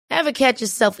Ever catch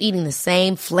yourself eating the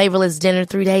same flavorless dinner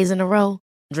 3 days in a row?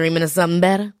 Dreaming of something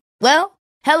better? Well,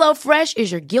 HelloFresh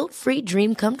is your guilt-free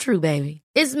dream come true, baby.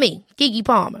 It's me, Keke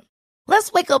Palmer.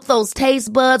 Let's wake up those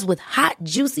taste buds with hot,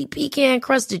 juicy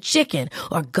pecan-crusted chicken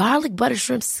or garlic butter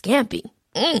shrimp scampi.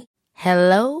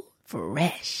 Hello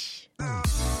Fresh.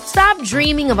 Stop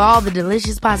dreaming of all the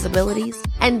delicious possibilities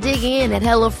and dig in at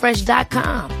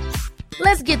HelloFresh.com.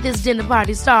 Let's get this dinner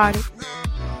party started.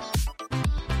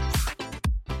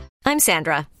 I'm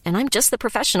Sandra, and I'm just the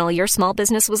professional your small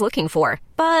business was looking for.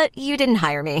 But you didn't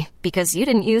hire me because you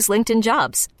didn't use LinkedIn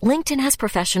Jobs. LinkedIn has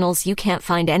professionals you can't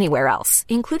find anywhere else,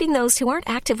 including those who aren't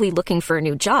actively looking for a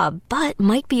new job, but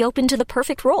might be open to the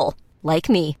perfect role, like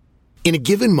me. In a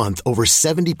given month, over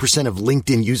 70% of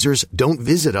LinkedIn users don't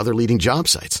visit other leading job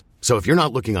sites. So if you're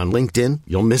not looking on LinkedIn,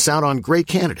 you'll miss out on great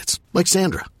candidates like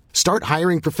Sandra. Start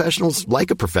hiring professionals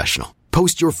like a professional.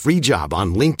 Post your free job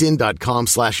on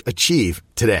linkedin.com/achieve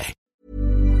today.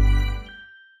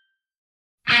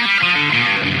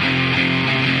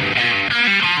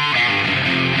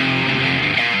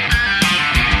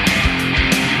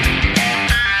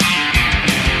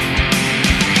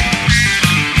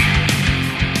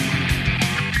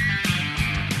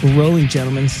 We're rolling,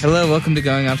 gentlemen. Hello, welcome to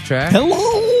Going Off Track. Hello!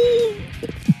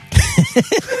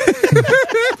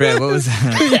 Brad, what was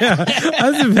that? Yeah, I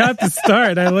was about to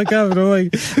start. I look up and I'm like,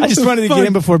 I just wanted to get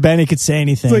in before Benny could say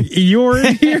anything. It's like, you're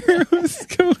in here? What's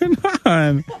going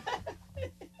on?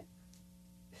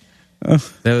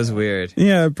 That was weird.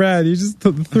 Yeah, Brad, you just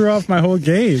threw off my whole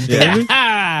game.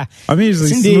 Yeah. I'm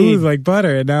usually Indeed. smooth like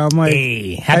butter, and now I'm like,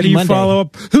 Hey, how happy do you Monday. follow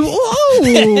up?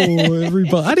 Hello,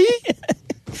 everybody.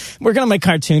 Working on my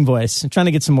cartoon voice. I'm trying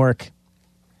to get some work.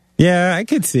 Yeah, I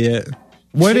could see it.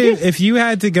 What if you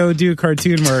had to go do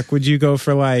cartoon work? Would you go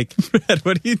for like, Brad,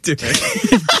 what are you doing?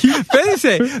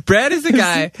 Brad is the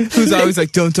guy who's always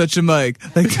like, don't touch the mic.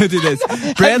 Like, don't do this.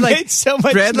 Brad made so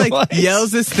much Brad like noise.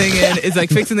 yells this thing in, is like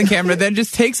fixing the camera, then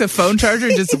just takes a phone charger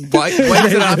and just wipes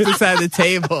it off the side of the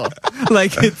table.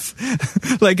 Like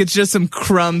it's just some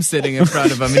crumb sitting in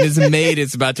front of him, and his maid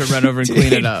is about to run over and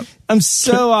clean it up. I'm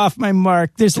so off my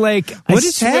mark. There's like, What I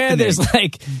is swear happening? there's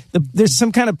like, there's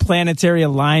some kind of planetary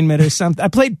alignment or something. I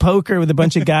played poker with a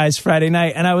bunch of guys Friday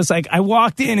night, and I was like, I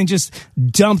walked in and just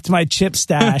dumped my chip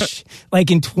stash like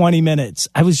in 20 minutes.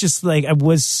 I was just like, I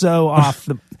was so off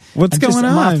the. what's going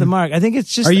I'm on? off the mark. I think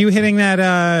it's just. Are you hitting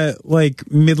that like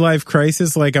midlife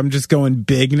crisis? Like I'm just going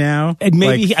big now. And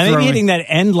maybe Like I may be throwing- hitting that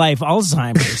end life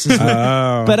Alzheimer's.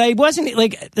 But I wasn't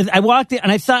like, I walked in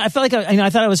and I felt like I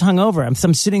thought I was hungover. I'm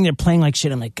sitting there playing like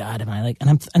shit. I'm like, God, am I like?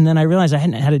 And then I realized I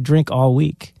hadn't had a drink all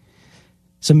week.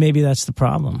 So maybe that's the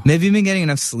problem. Have you been getting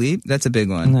enough sleep? That's a big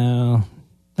one. No,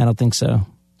 I don't think so.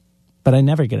 But I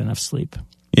never get enough sleep.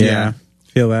 Yeah,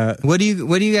 feel that. What do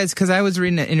you guys? Because I was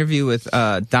reading an interview with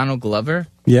Donald Glover,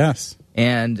 Yes.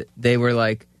 and they were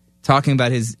like talking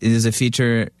about his a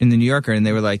feature in the New Yorker, and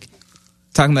they were like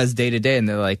talking about his day to day, and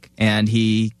they're like, and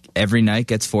he every night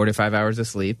gets 4 to 5 hours of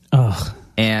sleep. Ugh.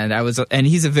 And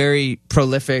he's a very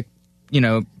prolific,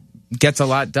 gets a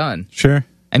lot done. Sure.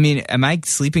 I mean, am I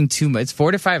sleeping too much? It's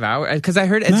 4 to 5 hours. Because I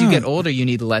heard as you No. get older, you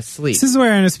need less sleep. This is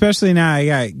where, and especially now I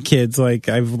got kids, like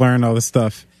I've learned all this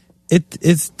stuff.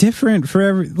 It's different for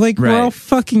every, like we're all Right.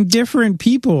 fucking different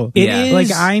people. It Yeah. is.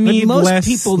 Like I but need most less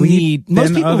people sleep need. Most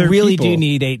than people other really people. do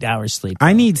need 8 hours sleep.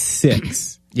 I need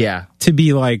 6 Yeah. to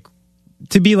be like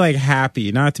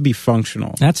happy, not to be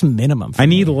functional. That's minimum. For I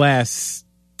need me. less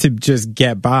to just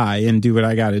get by and do what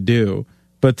I got to do,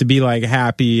 but to be like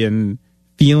happy and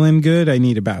feeling good, I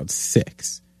need about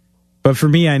 6. But for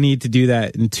me, I need to do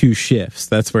that in 2 shifts.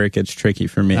 That's where it gets tricky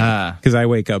for me because I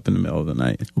wake up in the middle of the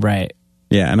night. Right.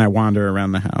 Yeah, and I wander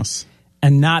around the house.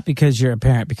 And not because you're a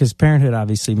parent, because parenthood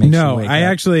obviously makes you No, wake I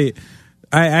up. actually,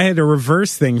 I had a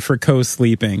reverse thing for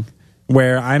co-sleeping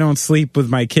where I don't sleep with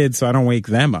my kids, so I don't wake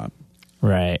them up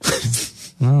Right.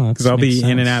 No, because I'll be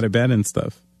in and out of bed and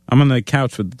stuff. I'm on the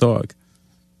couch with the dog.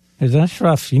 That's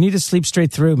rough. You need to sleep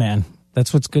straight through, man.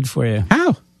 That's what's good for you.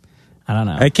 How? I don't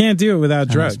know. I can't do it without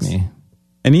That's drugs. me.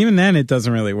 And even then, it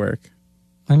doesn't really work.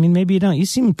 I mean, maybe you don't. You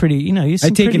seem pretty, you I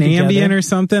seem take an pretty Ambien together. or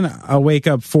something, I'll wake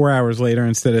up 4 hours later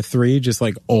instead of 3, just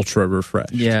like ultra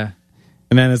refreshed. Yeah.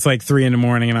 And then it's like 3 a.m.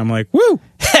 and I'm like, woo,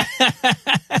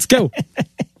 let's go.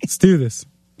 Let's do this.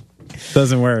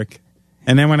 Doesn't work.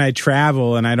 And then when I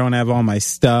travel and I don't have all my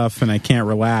stuff and I can't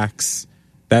relax,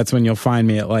 that's when you'll find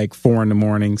me at like 4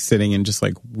 a.m. sitting in just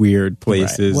like weird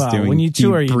places Right. Well, doing when you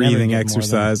tour, deep you never breathing get more than-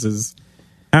 exercises.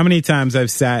 How many times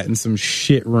I've sat in some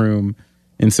shit room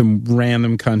in some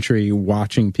random country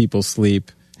watching people sleep,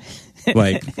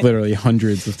 like literally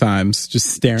hundreds of times, just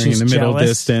staring Just in the middle jealous.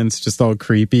 distance, just all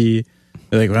creepy.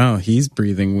 They're like, well, he's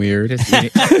breathing weird. Just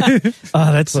eating,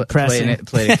 Oh, that's depressing.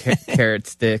 plate of carrot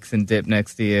sticks and dip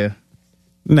next to you.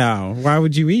 No, why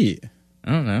would you eat?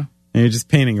 I don't know. And you're just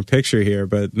painting a picture here,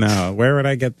 but no, where would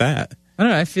I get that? I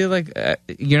don't know. I feel like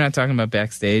you're not talking about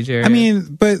backstage area. I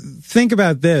mean, but think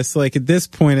about this. Like at this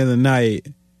point of the night,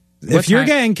 if you're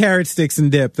getting carrot sticks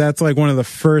and dip, that's like one of the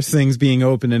first things being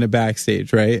open in a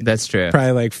backstage, right? That's true.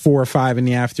 Probably like 4 or 5 in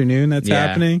the afternoon that's Yeah.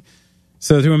 happening.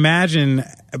 So to imagine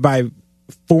by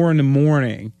 4 in the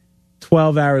morning,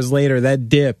 12 hours later, that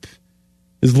dip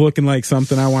is looking like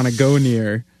something I want to go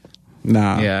near.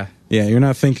 Nah. Yeah. Yeah, you're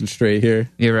not thinking straight here.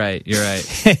 You're right.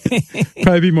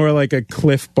 Probably be more like a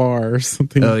Cliff Bar or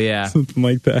something. Oh, yeah. Something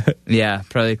like that. Yeah,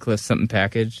 probably Cliff something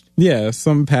packaged. Yeah,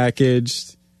 some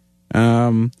packaged.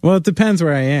 Well, it depends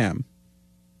where I am.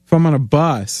 If I'm on a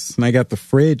bus and I got the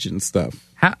fridge and stuff.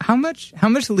 How much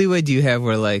leeway do you have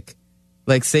where like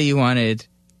say you wanted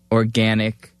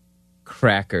organic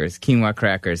crackers, quinoa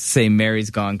crackers, say Mary's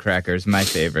Gone crackers, my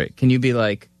favorite. Can you be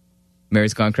like,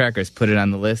 Mary's Gone crackers, put it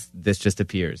on the list, this just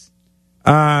appears?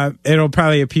 It'll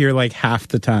probably appear like half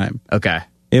the time. Okay.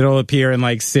 It'll appear in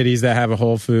like cities that have a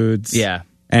Whole Foods. Yeah.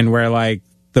 And where like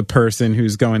the person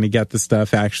who's going to get the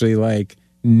stuff actually like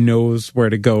knows where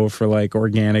to go for like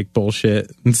organic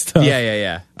bullshit and stuff.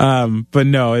 Yeah. But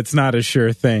no, it's not a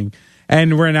sure thing.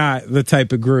 And we're not the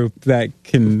type of group that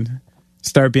can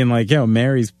start being like, yo,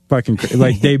 Mary's fucking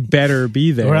like they better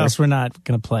be there. Or else we're not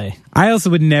going to play. I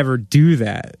also would never do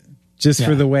that just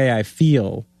for the way I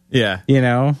feel. Yeah. You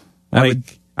know?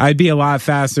 I'd be a lot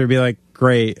faster, be like,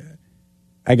 great,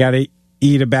 I got to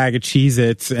eat a bag of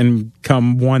Cheez-Its and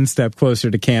come one step closer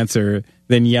to cancer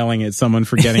than yelling at someone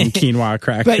for getting quinoa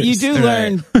crackers. But you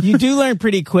do learn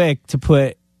pretty quick to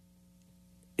put,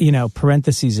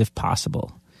 parentheses if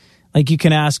possible. Like you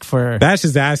can ask for. That's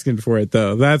just asking for it,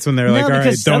 though. That's when they're like, all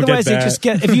right, don't otherwise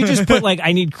get that. if you just put like,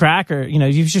 I need cracker,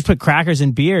 if you just put crackers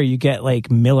and beer, you get like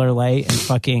Miller Lite and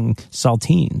fucking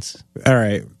saltines. All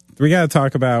right. We got to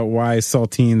talk about why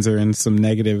saltines are in some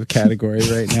negative category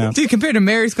right now. Dude, compared to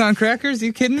Mary's Gone crackers, are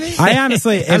you kidding me? I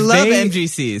honestly, I love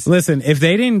MGCs. Listen, if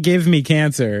they didn't give me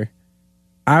cancer,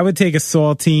 I would take a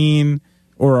saltine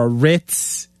or a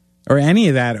Ritz or any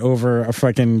of that over a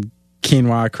fucking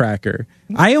quinoa cracker.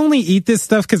 I only eat this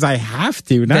stuff because I have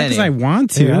to, not because I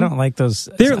want to. Dude, I don't like those.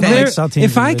 Saltines.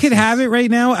 If I could have it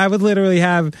right now, I would literally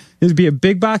have, there'd be a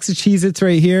big box of Cheez-Its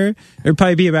right here. There'd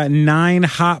probably be about 9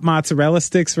 hot mozzarella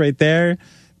sticks right there.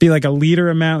 Be like a liter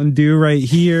of Mountain Dew right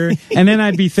here. And then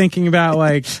I'd be thinking about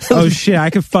like, oh shit, I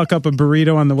could fuck up a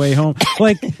burrito on the way home.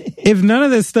 Like, if none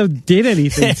of this stuff did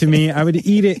anything to me, I would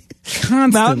eat it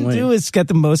constantly. Mountain Dew has got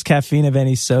the most caffeine of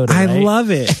any soda. I right? love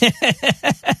it.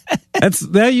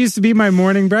 That used to be my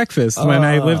morning breakfast when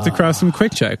I lived across from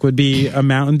Quick Check. Would be a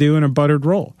Mountain Dew and a buttered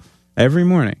roll every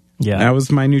morning. Yeah, that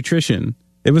was my nutrition.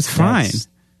 It was fine.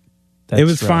 It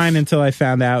was fine until I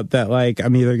found out that like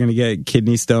I'm either going to get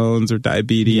kidney stones or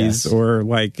diabetes, or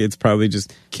like it's probably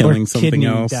just killing something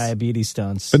else. Diabetes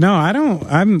stones. But no, I don't.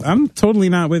 I'm totally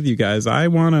not with you guys. I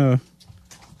wanna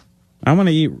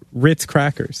eat Ritz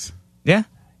crackers. Yeah,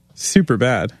 super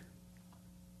bad.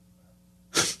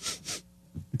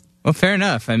 Well, fair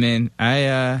enough. I mean,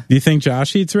 Do you think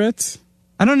Josh eats Ritz?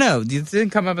 I don't know. It didn't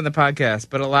come up in the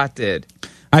podcast, but a lot did.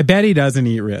 I bet he doesn't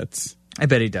eat Ritz. I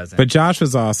bet he doesn't. But Josh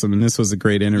was awesome, and this was a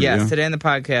great interview. Yes, today on the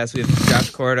podcast, we have Josh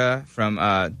Corda from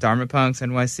Dharma Punks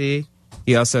NYC.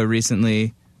 He also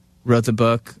recently wrote the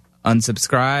book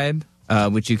Unsubscribe,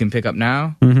 which you can pick up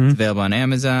now. Mm-hmm. It's available on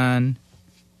Amazon,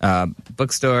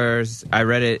 bookstores. I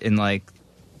read it in like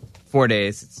 4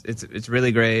 days. It's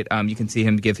really great. You can see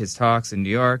him give his talks in New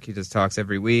York. He does talks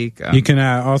every week. You can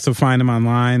also find him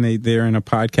online. They're in a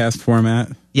podcast format.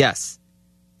 Yes.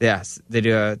 They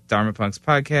do a Dharma Punks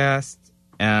podcast.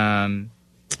 And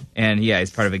yeah,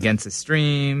 he's part of Against the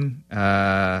Stream.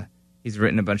 He's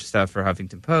written a bunch of stuff for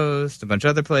Huffington Post, a bunch of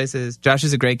other places. Josh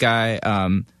is a great guy.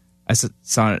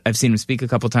 I've seen him speak a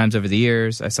couple times over the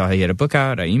years. I saw he had a book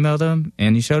out. I emailed him,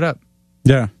 and he showed up.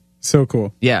 Yeah, so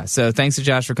cool. Yeah, so thanks to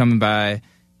Josh for coming by.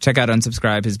 Check out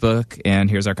Unsubscribe, his book, and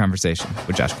here's our conversation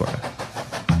with Josh Corda. It's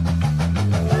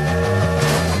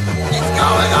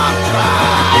going off track!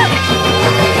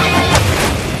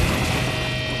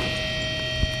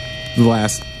 The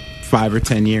last 5 or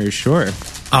 10 years, sure.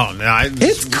 Oh no,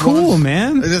 it's cool,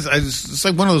 man. It's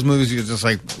like one of those movies you just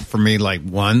like for me like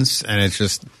once, and it's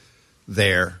just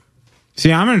there.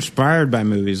 See, I'm inspired by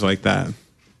movies like that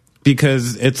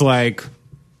because it's like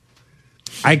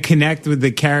I connect with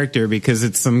the character because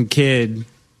it's some kid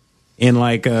in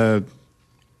like a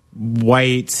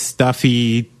white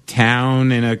stuffy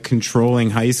town in a controlling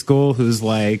high school who's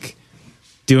like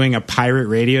doing a pirate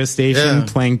radio station, Yeah.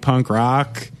 playing punk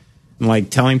rock, and like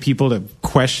telling people to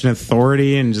question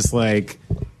authority and just like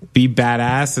be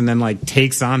badass, and then like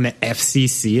takes on the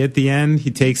FCC at the end.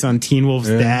 He takes on Teen Wolf's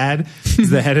dad, who's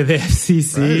the head of the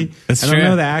FCC. Right. That's I don't true.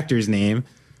 know the actor's name,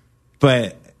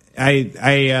 but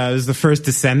it was the first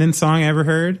Descendants song I ever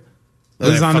heard. It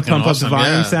was they're on the fucking Pump Up the awesome,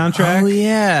 Volume yeah. soundtrack. Oh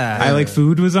yeah, I Like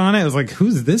Food was on it. I was like,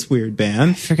 who's this weird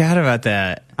band? forgot about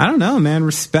that. I don't know, man.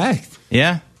 Respect.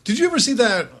 Yeah. Did you ever see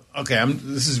that? Okay,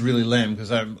 this is really lame because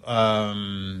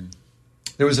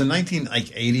there was a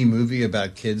 1980 movie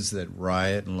about kids that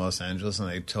riot in Los Angeles and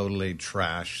they totally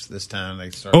trash this town.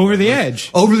 They start Over the Edge.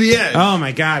 Over the Edge. Oh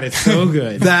my god, it's so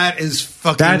good. That is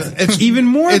fucking. That's even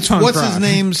more It's punk what's rock. his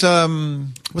name's?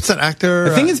 What's that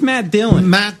actor? I think it's Matt Dillon.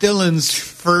 Matt Dillon's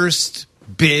first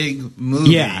big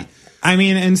movie. Yeah. I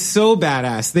mean, and so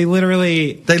badass. They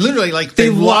literally like they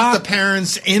lock the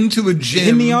parents into a gym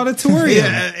in the auditorium.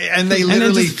 Yeah, and they and then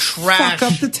literally just trash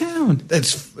fuck up the town. It's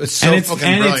so fucking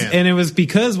brilliant. And it was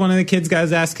because one of the kids got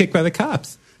his ass kicked by the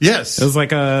cops. Yes, It was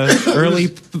like a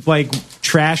early like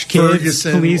trash kids,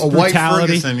 Ferguson, police a White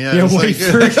brutality. Ferguson, yeah, it's White like-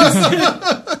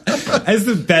 Ferguson. That's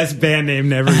the best band name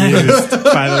never used,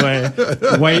 by the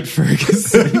way. White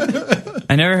Ferguson.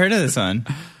 I never heard of this one.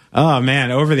 Oh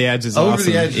man, Over the Edge is Over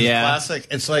awesome. the Edge is Yeah. classic.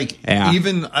 It's like Yeah.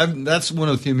 that's one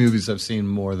of the few movies I've seen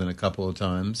more than a couple of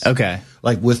times. Okay.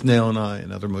 Like With Nail and I,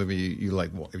 another movie you like.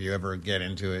 If you ever get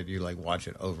into it, you like watch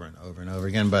it over and over and over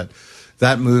again. But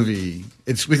that movie,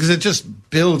 it's because it just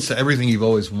builds to everything you've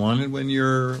always wanted when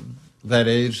you're that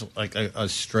age, like a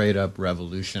straight up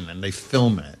revolution, and they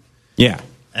film it, Yeah.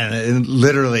 and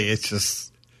literally, it's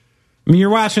just. I mean, you're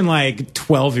watching like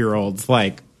 12-year-olds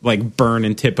like burn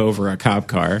and tip over a cop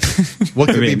car. What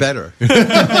could be mean- better?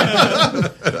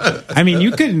 I mean,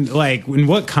 you couldn't like in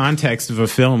what context of a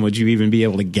film would you even be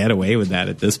able to get away with that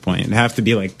at this point? It'd have to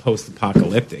be like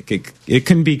post-apocalyptic. It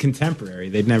couldn't be contemporary.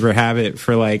 They'd never have it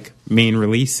for like main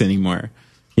release anymore.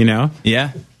 You know?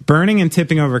 Yeah. Burning and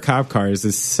tipping over cop cars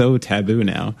is so taboo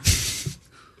now.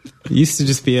 It used to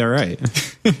just be all right.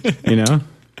 You know?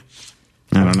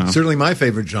 I don't know. Certainly my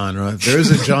favorite genre. If there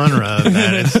is a genre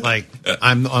that it's like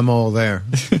I'm all there.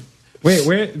 Wait,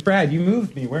 where, Brad? You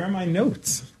moved me. Where are my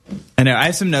notes? I know. I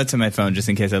have some notes on my phone just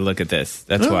in case I look at this.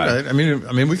 That's why. Okay. I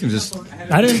mean, we can just.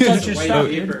 I didn't touch your stuff,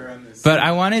 dude. But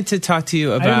I wanted to talk to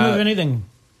you I didn't move about. anything.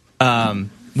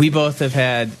 We both have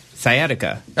had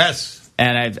sciatica, Yes.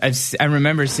 and I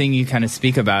remember seeing you kind of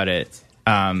speak about it.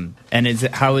 And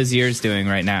how is yours doing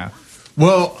right now?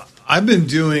 Well, I've been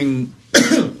doing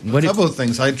What a couple of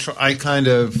things. I kind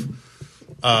of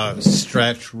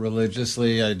stretch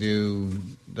religiously. I do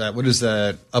that. What is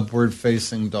that? Upward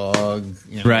facing dog,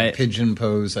 Right. Pigeon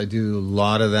pose. I do a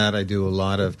lot of that. I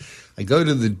go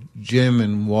to the gym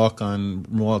and jog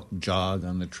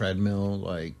on the treadmill,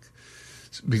 like,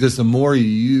 because the more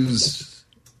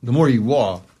you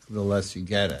walk, the less you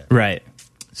get it. Right.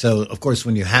 So, of course,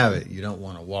 when you have it, you don't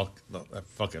want to walk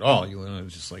fuck it all. You want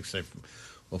to just like say,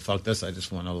 well, fuck this. I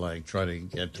just want to like try to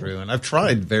get through. And I've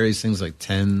tried various things like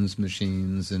TENS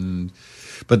machines,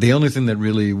 but the only thing that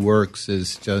really works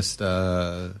is just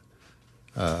like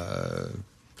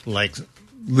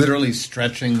literally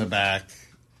stretching the back,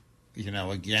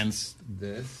 against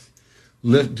this.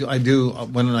 I do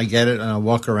when I get it and I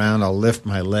walk around. I'll lift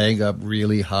my leg up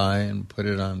really high and put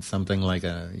it on something like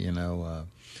I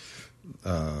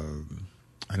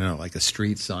don't know, like a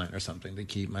street sign or something to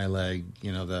keep my leg,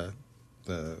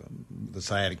 the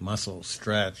sciatic muscle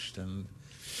stretched, and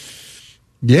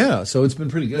yeah, so it's been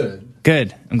pretty good.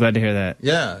 Good. I'm glad to hear that.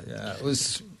 Yeah, it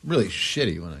was really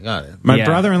shitty when I got it. My Yeah.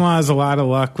 brother-in-law has a lot of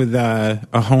luck with a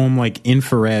home like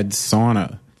infrared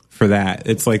sauna for that.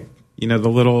 It's like, the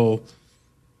little,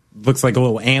 looks like a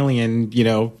little alien,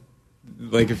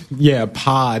 a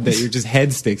pod that your just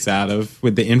head sticks out of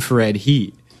with the infrared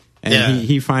heat. And Yeah.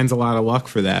 he finds a lot of luck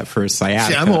for that for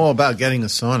sciatica. See, I'm all about getting a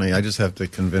sauna. I just have to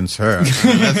convince her. I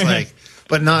mean, that's like,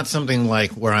 but not something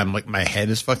like where I'm like my head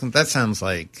is fucking. That sounds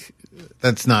like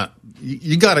that's not.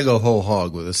 You got to go whole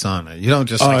hog with a sauna. You don't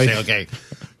just say, okay,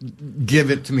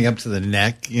 give it to me up to the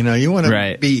neck. You want to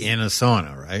Right. be in a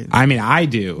sauna, right? I mean, I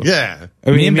do. Yeah.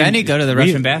 Me and Benny go to the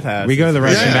Russian bathhouse. We go to the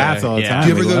Russian Yeah. baths all the Yeah. time. Do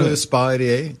you ever We go love to the it. Spa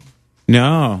 88?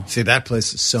 No. See, that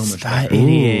place is so much Spa better.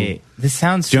 88. This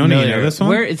sounds Joni, you familiar. know this one?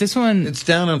 Where is this one? It's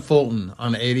down on Fulton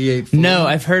on 88. Fulton. No,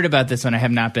 I've heard about this one. I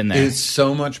have not been there. It's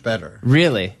so much better.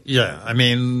 Really? Yeah, I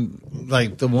mean,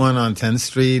 like the one on 10th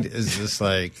Street is just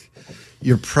like,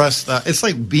 you're pressed up. It's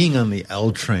like being on the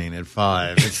L train at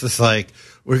 5. It's just like,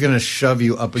 we're going to shove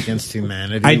you up against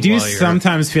humanity. I do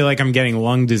sometimes feel like I'm getting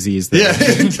lung disease. Though.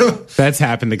 Yeah. That's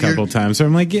happened a couple times. So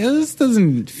I'm like, yeah, this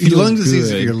doesn't feel lung good. disease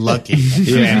if you're lucky.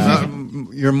 Yeah.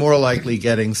 You're more likely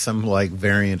getting some like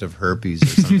variant of herpes or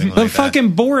something like But that.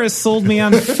 fucking Boris sold me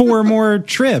on 4 more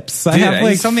trips. I Dude, have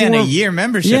like he sold me on a year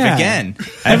membership again.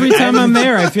 Every time I'm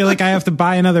there, I feel like I have to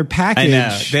buy another package. I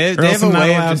know. They or else have a I'm not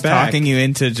way of allowed just back. talking you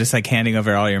into just like handing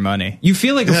over all your money. You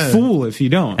feel like a fool if you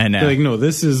don't. I know. They're like, no,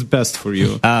 this is best for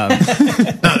you. No,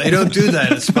 they don't do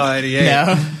that at Spy 88.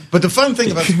 No. But the fun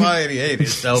thing about Spy 88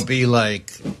 is they'll be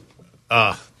like,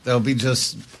 they'll be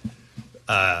just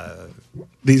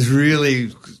these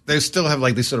really, they still have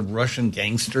like these sort of Russian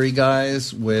gangstery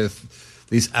guys with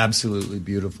these absolutely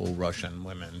beautiful Russian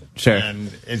women. Sure.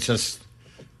 And it's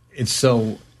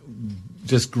so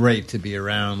just great to be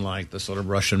around like the sort of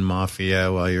Russian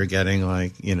mafia while you're getting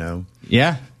like, you know.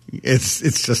 Yeah. It's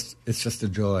just a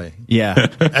joy. Yeah.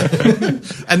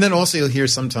 And then also you'll hear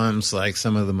sometimes like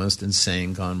some of the most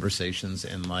insane conversations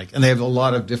and they have a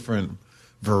lot of different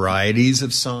varieties of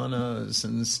saunas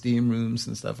and steam rooms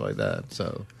and stuff like that.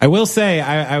 So I will say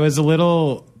I was a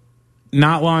little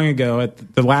not long ago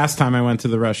at the last time I went to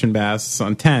the Russian baths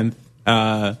on 10th.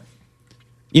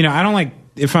 You know, I don't like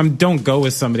if I don't go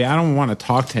with somebody, I don't want to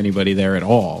talk to anybody there at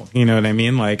all. You know what I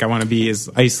mean? Like I want to be as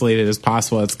isolated as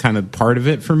possible. That's kind of part of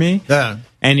it for me. Yeah.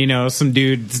 And you know, some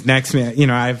dudes next to me. You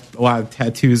know, I have a lot of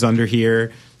tattoos under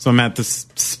here, so I'm at the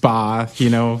spa. You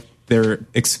know, they're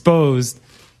exposed.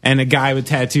 And a guy with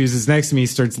tattoos is next to me,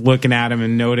 starts looking at him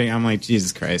and noting. I'm like,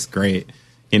 Jesus Christ, great.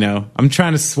 You know, I'm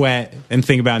trying to sweat and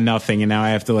think about nothing, and now I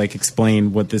have to like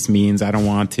explain what this means. I don't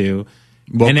want to.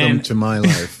 Welcome to my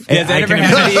life. Has that ever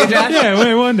happened to you, Josh? Yeah,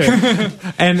 I wonder.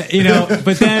 And, you know,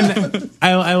 but then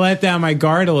I let down my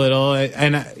guard a little,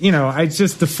 and, you know, I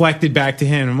just deflected back to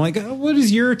him. I'm like, oh, what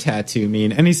does your tattoo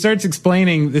mean? And he starts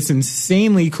explaining this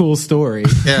insanely cool story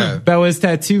about what his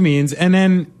tattoo means. And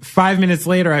then 5 minutes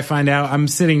later, I find out I'm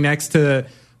sitting next to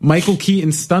Michael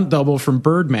Keaton's stunt double from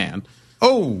Birdman.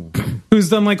 Oh, who's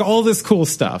done like all this cool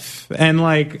stuff, and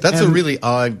like that's a really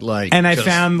odd like. And I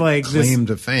found like claim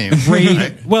to fame. Great,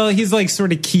 right? Well, he's like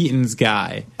sort of Keaton's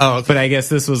guy. Oh, okay. But I guess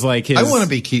this was like his. I want to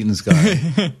be Keaton's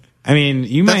guy. I mean,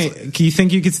 you might. Do you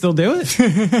think you could still do it?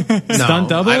 No, Stunt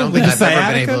double. I don't think I've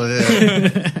ever been able to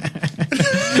do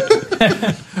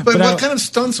it. But what kind of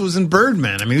stunts was in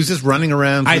Birdman? I mean, he was just running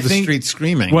around through the street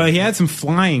screaming. Well, he had some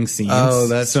flying scenes. Oh,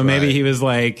 that's so maybe right. he was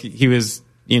like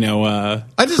you know, I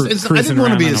didn't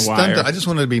want to be a stunt. I just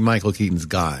wanted to be Michael Keaton's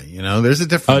guy. You know, there's a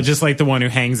difference. Oh, just like the one who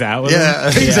hangs out with him? Yeah,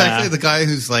 exactly. The guy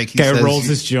who's like, he guy says, rolls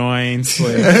his joints.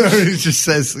 Like. He just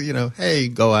says, you know, hey,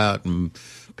 go out and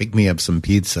pick me up some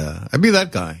pizza. I'd be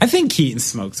that guy. I think Keaton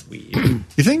smokes weed.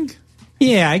 You think?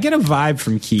 Yeah, I get a vibe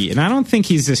from Keaton. I don't think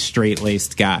he's a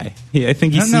straight-laced guy. I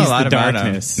think he sees the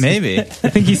darkness. Maybe. I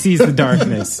think he sees the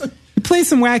darkness. He plays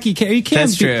some wacky characters.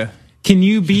 That's true. Can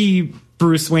you be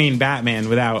Bruce Wayne Batman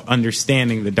without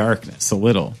understanding the darkness a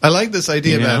little? I like this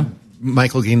idea about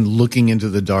Michael Keaton looking into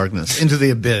the darkness, into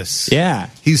the abyss. Yeah.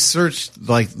 He searched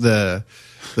like the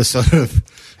sort of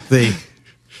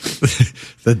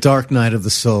the dark night of the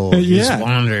soul. He just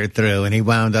wandered through, and he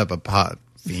wound up a pot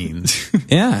fiend.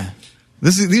 Yeah.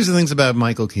 These are things about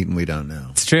Michael Keaton we don't know.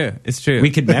 It's true. It's true.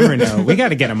 We could never know. We got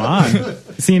to get him on.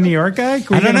 Is he a New York guy?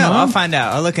 I don't know. I'll find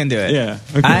out. I'll look into it. Yeah.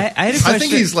 Okay. I had a question. I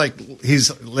think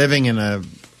he's living in a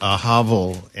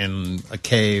hovel in a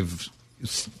cave,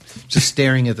 just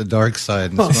staring at the dark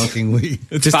side and smoking weed.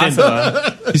 He's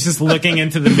just looking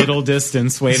into the middle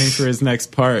distance, waiting for his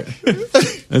next part.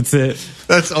 That's it.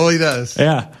 That's all he does.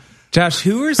 Yeah. Josh,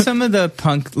 who are some of the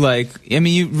punk, like, I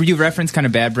mean, you reference kind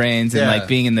of Bad Brains and like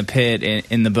being in the pit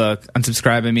in the book,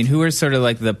 Unsubscribe. I mean, who are sort of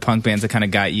like the punk bands that kind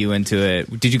of got you into it?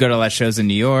 Did you go to a lot of shows in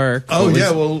New York? Oh,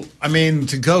 yeah. Well, I mean,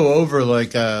 to go over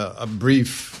like a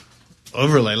brief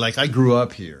overlay, like I grew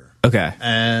up here. Okay.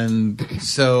 And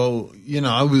so, you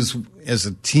know, I was, as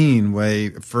a teen,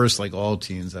 first, like all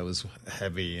teens, I was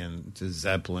heavy into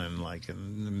Zeppelin, like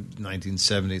in the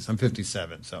 1970s. I'm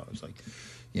 57, so I was like,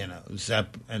 you know,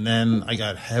 and then I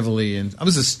got heavily in. I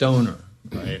was a stoner,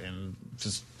 right, and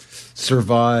just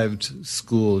survived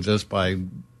school just by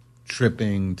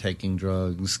tripping, taking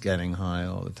drugs, getting high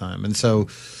all the time. And so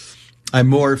I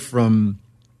morphed from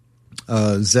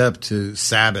Zepp to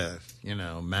Sabbath, you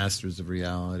know, Masters of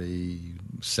Reality,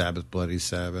 Sabbath, Bloody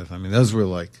Sabbath. I mean, those were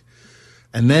like.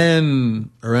 And then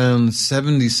around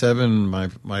 77,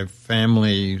 my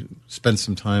family spent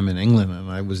some time in England, and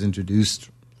I was introduced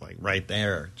right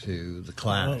there to the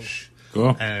Clash.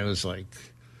 Cool. And it was like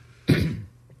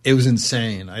it was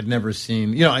insane. I'd never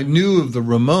seen, I knew of the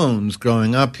Ramones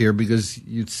growing up here because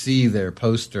you'd see their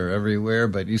poster everywhere,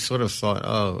 but you sort of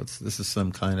thought, this is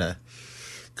some kind of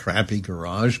crappy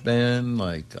garage band.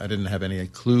 Like, I didn't have any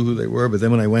clue who they were. But then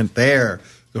when I went there,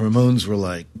 the Ramones were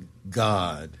like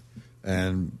God.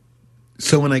 And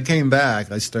so when I came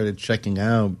back, I started checking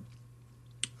out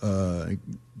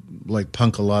like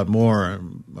punk a lot more.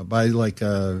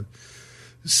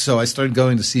 So I started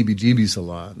going to CBGB's a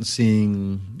lot and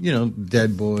seeing,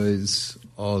 Dead Boys,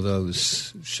 all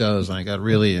those shows, and I got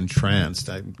really entranced.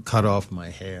 I cut off my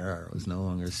hair. I was no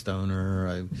longer a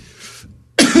stoner.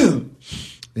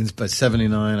 By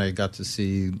 79, I got to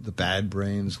see the Bad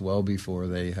Brains well before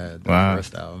they had their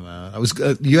first album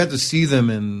out. You had to see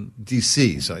them in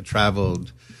D.C., so I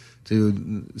traveled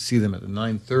to see them at the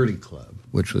 930 Club,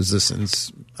 which was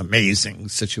this amazing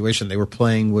situation. They were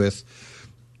playing with,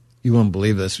 you won't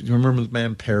believe this, you remember the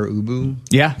band Pere Ubu?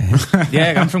 Yeah.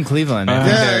 I'm from Cleveland.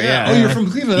 Yeah. Oh, you're from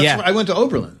Cleveland? That's where I went to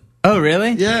Oberlin. Oh,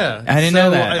 really? Yeah. I didn't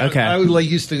know that. Okay. I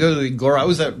used to go to the Agora. I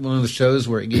was at one of the shows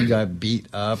where he got beat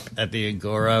up at the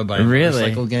Agora by a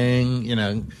motorcycle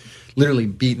gang, literally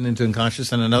beaten into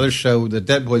unconscious. And another show, the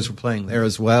Dead Boys were playing there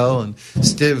as well. And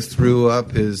Stiv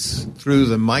threw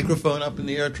the microphone up in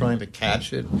the air trying to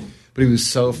catch it. But he was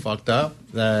so fucked up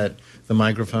that the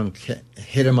microphone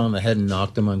hit him on the head and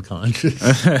knocked him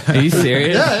unconscious. Are you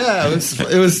serious? Yeah.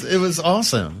 It was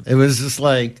awesome. It was just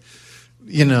like,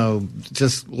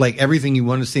 just like everything you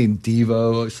want to see.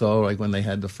 Devo, I saw like when they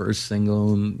had the first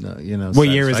single. What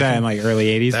year was that? In like early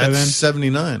 80s? That's then?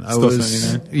 79. I was,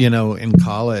 79? In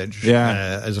college,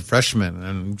 as a freshman,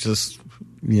 and just.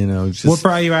 What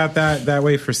brought you out that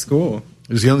way for school?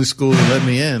 It was the only school that let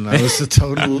me in. I was a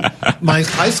total. My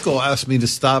high school asked me to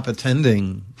stop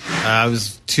attending. I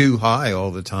was too high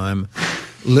all the time.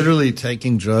 Literally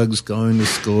taking drugs, going to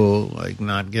school, like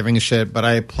not giving a shit. But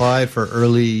I applied for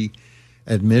early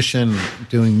admission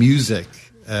doing music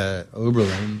at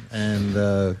Oberlin.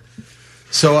 And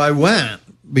so I went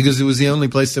because it was the only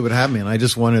place that would have me. And I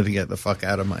just wanted to get the fuck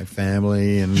out of my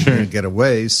family and get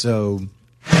away. So.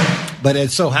 But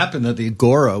it so happened that the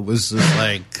Agora was just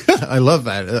like, I love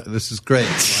that. This is great.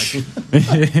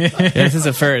 This is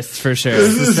a first for sure.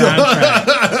 This is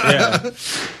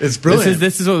soundtrack. It's brilliant.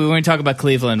 This is what when we talk about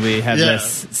Cleveland, we have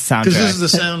this soundtrack. Because this is the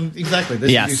sound exactly.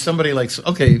 This is somebody like he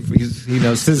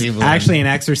knows this Cleveland. Is actually an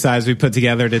exercise we put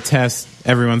together to test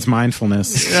everyone's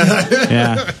mindfulness.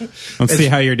 Yeah, let's see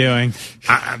how you're doing.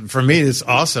 For me, it's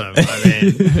awesome.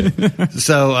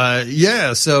 So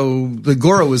the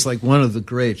Agora was like one of the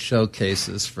great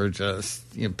showcases for just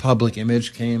Public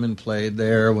Image came and played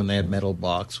there when they had Metal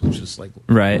Box, which is like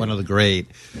one of the great.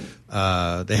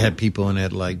 They had people in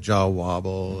it like Jaw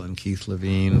Wobble and Keith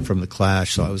Levine from The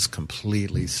Clash, so I was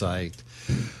completely psyched.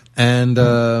 And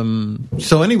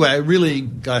so anyway, I really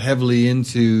got heavily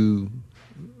into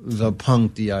the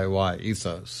punk DIY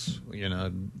ethos,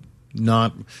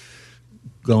 not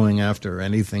going after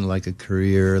anything like a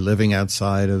career, living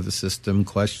outside of the system,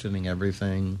 questioning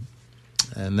everything.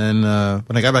 And then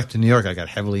when I got back to New York, I got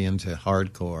heavily into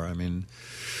hardcore. I mean,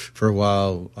 for a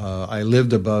while, I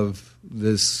lived above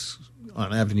this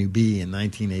on Avenue B in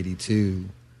 1982,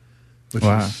 which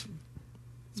was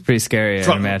it's pretty scary.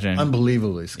 I imagine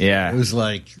unbelievably scary. Yeah, it was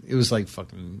like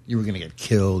fucking you were going to get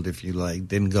killed if you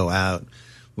didn't go out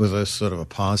with a sort of a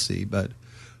posse. But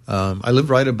I lived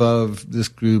right above this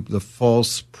group, the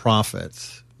False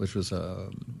Prophets, which was a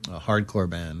hardcore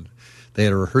band. They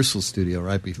had a rehearsal studio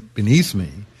right beneath me.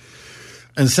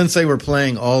 And since they were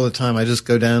playing all the time, I just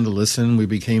go down to listen. We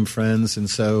became friends. And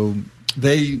so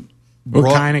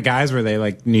what kind of guys were they?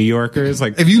 Like New Yorkers?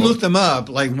 Like, if you look them up,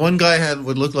 like one guy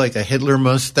would look like a Hitler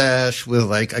mustache with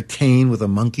like a cane with a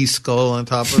monkey skull on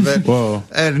top of it. Whoa.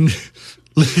 And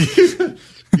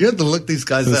you have to look these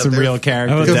guys up. Some real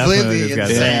characters. Completely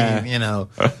insane,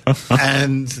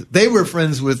 And they were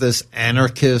friends with this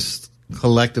anarchist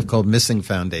collective called Missing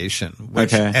Foundation,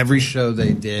 which every show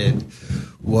they did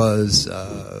was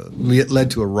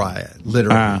led to a riot.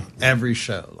 Literally every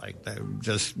show, like they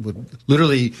just would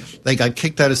literally. They got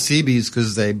kicked out of CB's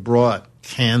because they brought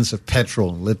cans of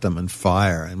petrol and lit them on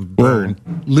fire and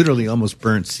literally almost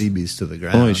burnt CB's to the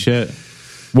ground. Holy shit!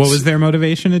 What was their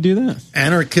motivation to do that?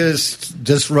 Anarchists,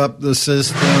 disrupt the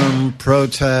system,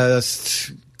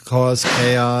 protest, cause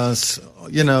chaos.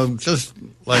 Just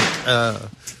like.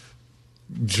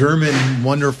 German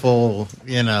wonderful,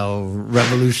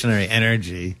 revolutionary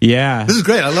energy. Yeah. This is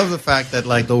great. I love the fact that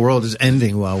the world is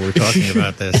ending while we're talking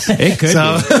about this. It could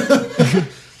be.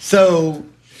 So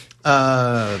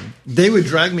They would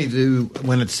drag me to,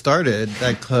 when it started,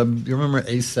 that club, you remember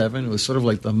A7? It was sort of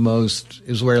like it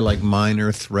was where like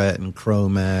Minor Threat and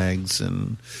Cro-Mags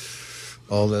and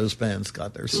all those bands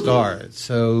got their start.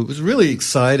 So it was really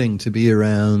exciting to be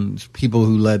around people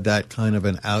who led that kind of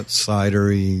an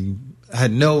outsidery,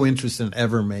 had no interest in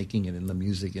ever making it in the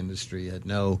music industry,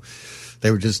 they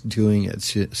were just doing it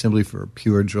simply for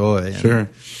pure joy. Sure.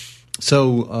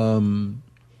 So,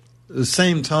 at the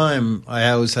same time, I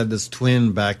always had this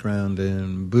twin background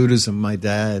in Buddhism. My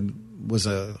dad was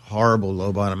a horrible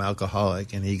low-bottom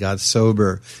alcoholic, and he got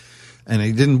sober, and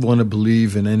he didn't want to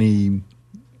believe in any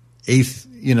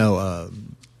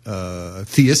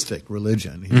theistic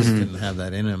religion. He just didn't have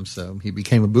that in him, so he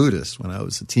became a Buddhist when I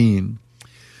was a teen.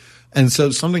 And so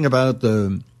something about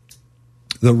the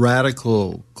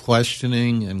radical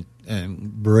questioning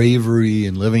and bravery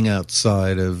and living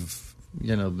outside of,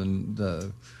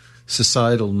 the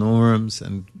societal norms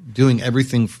and doing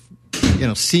everything,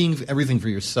 seeing everything for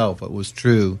yourself, what was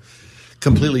true,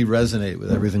 completely resonate with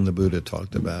everything the Buddha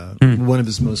talked about. One of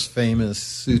his most famous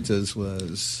suttas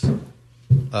was,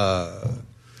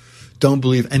 don't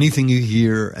believe anything you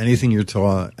hear, anything you're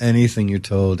taught, anything you're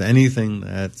told, anything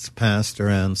that's passed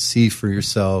around. See for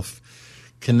yourself,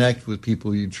 connect with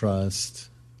people you trust,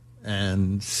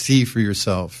 and see for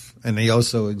yourself. And he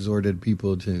also exhorted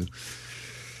people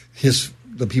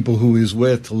the people who he was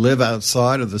with, to live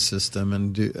outside of the system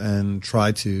and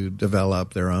try to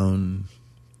develop their own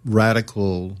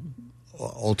radical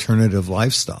alternative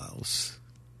lifestyles.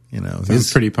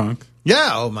 Sounds pretty punk.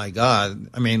 Yeah. Oh my God.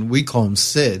 I mean, we call him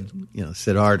Sid.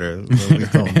 Sid Arter. We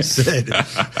call him Sid.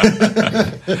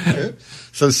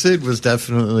 So Sid was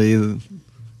definitely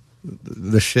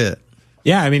the shit.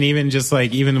 Yeah. I mean,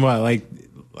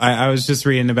 I was just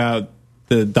reading about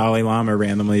the Dalai Lama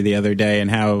randomly the other day, and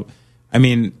how,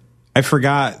 I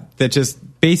forgot that just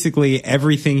basically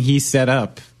everything he set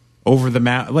up over the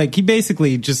mountain, he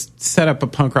basically just set up a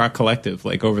punk rock collective,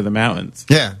 over the mountains.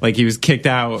 Yeah. He was kicked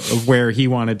out of where he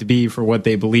wanted to be for what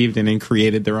they believed in, and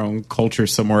created their own culture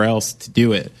somewhere else to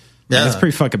do it. Yeah. That's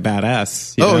pretty fucking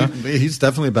badass. You know? He's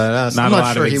definitely badass. Not a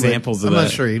lot of examples of that. I'm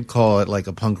not sure he'd call it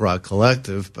a punk rock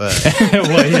collective, but that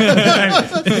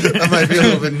might be a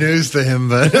little bit news to him.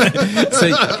 But so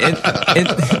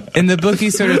in the book,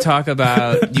 you sort of talk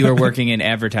about you were working in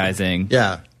advertising.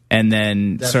 Yeah. And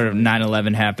then sort of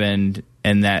 9/11 happened,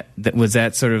 and that was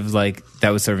sort of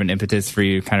an impetus for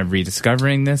you kind of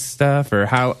rediscovering this stuff, or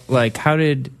how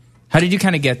did you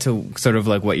kind of get to sort of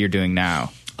what you're doing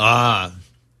now?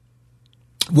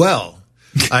 Well,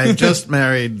 I had just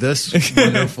married this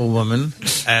wonderful woman,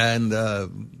 and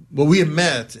we had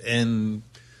met in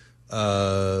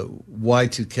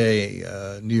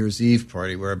Y2K New Year's Eve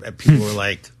party, where people were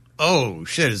like, "Oh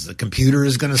shit! Is the computer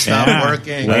going to stop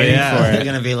working? They're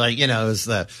going to be like, is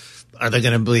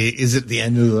it the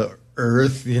end of the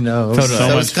earth? Totally.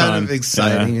 So it's kind of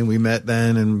exciting." And we met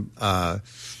then, and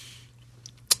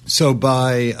so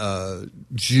by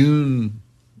June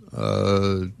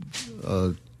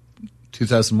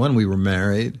 2001, we were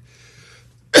married,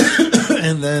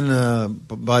 and then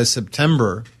by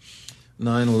September,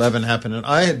 9/11 happened, and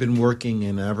I had been working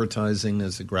in advertising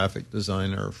as a graphic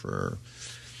designer for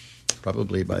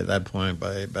probably by that point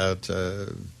by about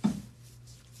a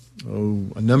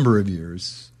number of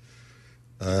years.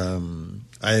 I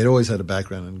had always had a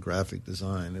background in graphic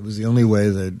design. It was the only way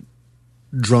that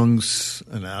drunks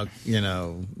and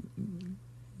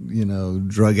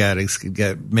drug addicts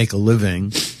could make a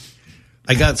living.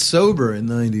 I got sober in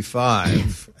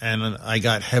 95, and I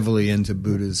got heavily into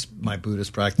my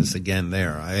Buddhist practice again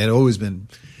there. I had always been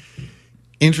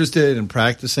interested in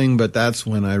practicing, but that's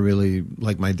when I really,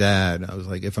 like my dad, I was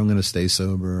like, if I'm going to stay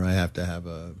sober, I have to have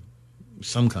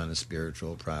some kind of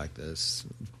spiritual practice.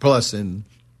 Plus, in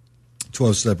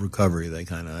 12-step recovery, they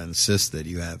kind of insist that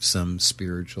you have some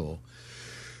spiritual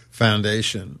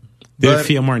foundation. Did it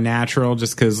feel more natural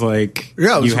just because, you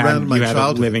had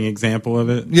a living example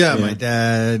of it? Yeah, my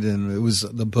dad, and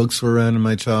the books were around in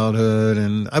my childhood,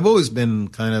 and I've always been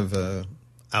kind of a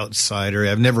outsider.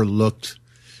 I've never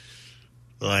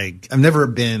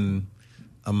been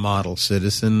a model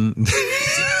citizen.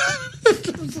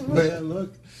 That's the way I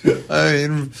look.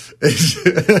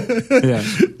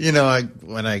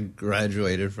 When I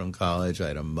graduated from college, I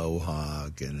had a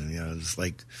mohawk, and it was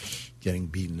like getting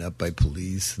beaten up by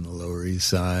police in the Lower East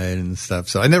Side and stuff.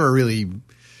 So I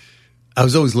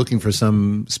was always looking for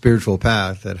some spiritual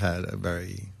path that had a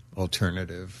very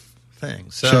alternative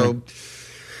thing. So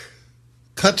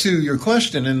cut to your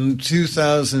question, in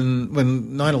 2000,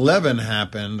 when 9/11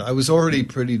 happened, I was already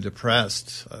pretty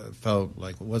depressed. I felt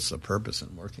like, what's the purpose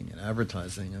in working in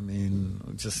advertising? I mean,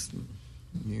 just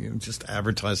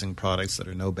advertising products that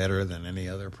are no better than any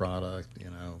other product,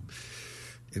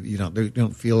 If you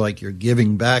don't feel like you're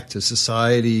giving back to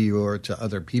society or to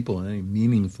other people in any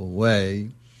meaningful way.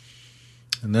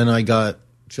 And then I got,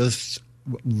 just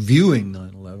viewing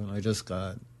 9/11,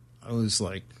 I was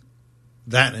like,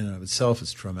 that in and of itself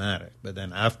is traumatic. But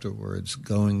then afterwards,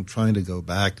 trying to go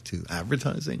back to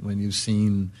advertising, when you've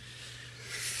seen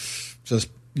just,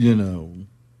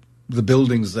 the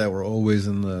buildings that were always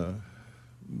were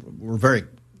very,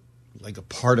 like a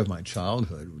part of my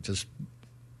childhood, just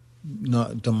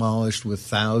not demolished with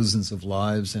thousands of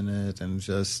lives in it, and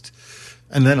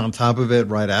then on top of it,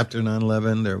 right after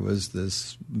 9/11, there was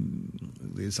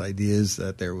these ideas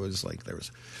that there was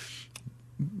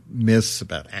myths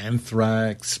about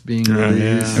anthrax being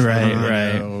released. Yeah.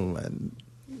 Right. And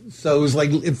so it was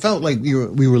like, it felt like we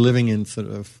were living in sort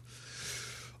of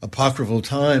apocryphal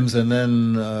times, and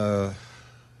then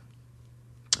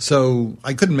so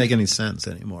I couldn't make any sense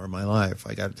anymore in my life.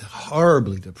 I got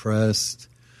horribly depressed.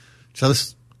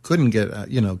 Just couldn't get,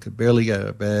 could barely get out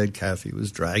of bed. Kathy was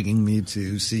dragging me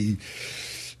to see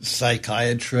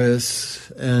psychiatrists,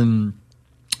 and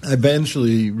I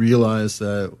eventually realized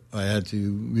that I had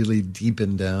to really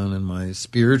deepen down in my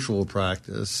spiritual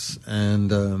practice,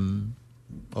 and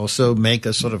also make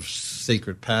a sort of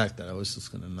sacred pact that I was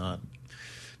just going to not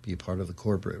be a part of the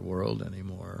corporate world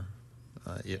anymore.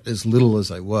 As little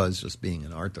as I was just being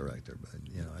an art director, but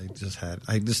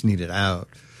I just needed out.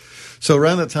 So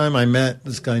around that time, I met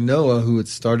this guy Noah, who had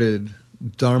started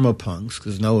Dharma Punks,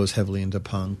 because Noah was heavily into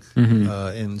punk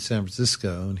in San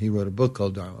Francisco, and he wrote a book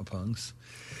called Dharma Punks,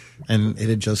 and it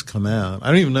had just come out. I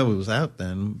don't even know it was out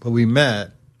then, but we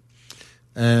met,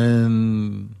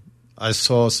 and I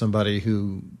saw somebody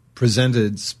who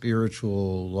presented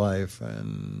spiritual life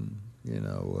and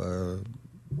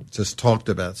just talked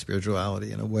about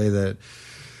spirituality in a way that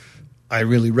I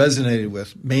really resonated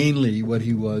with. Mainly what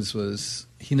he was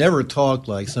he never talked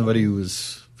like somebody who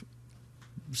was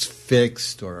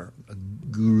fixed or a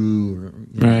guru or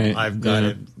right. I've got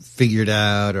it figured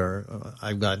out or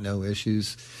I've got no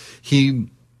issues. He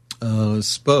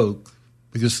spoke,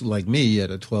 because like me, he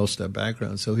had a 12-step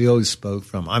background, so he always spoke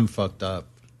from, I'm fucked up,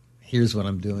 here's what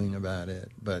I'm doing about it.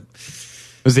 But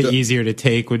was it easier to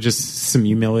take with just some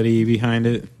humility behind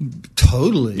it?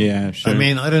 Totally. Yeah, sure. I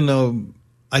mean, I don't know.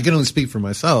 I can only speak for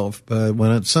myself, but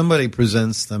when somebody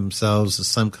presents themselves as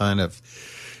some kind of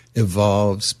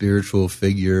evolved spiritual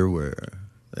figure where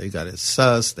they got it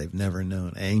sus, they've never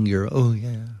known anger. Oh,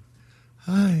 yeah.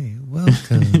 Hi,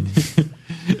 welcome.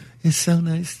 It's so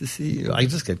nice to see you. I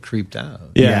just get creeped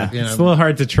out. Yeah. It's a little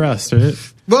hard to trust, right?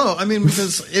 Well, I mean,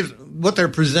 because what they're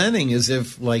presenting is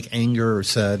if like anger or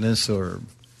sadness or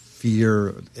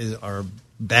fear are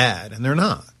bad, and they're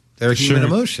not. They're human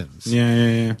emotions.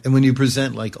 Yeah. And when you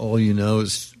present like all you know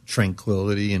is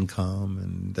tranquility and calm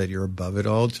and that you're above it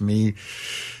all, to me,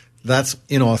 that's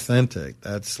inauthentic.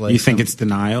 That's like, you think it's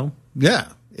denial? Yeah.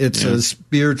 It's a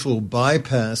spiritual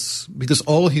bypass, because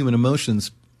all human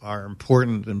emotions are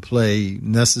important and play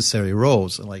necessary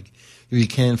roles. Like if you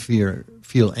can't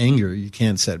feel anger, you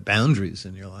can't set boundaries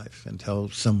in your life and tell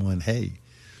someone, hey,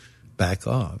 back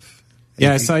off.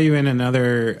 Yeah, I saw you in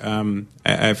another,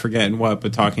 I forget in what,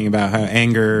 but talking about how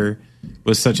anger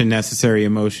was such a necessary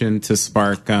emotion to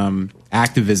spark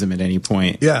activism at any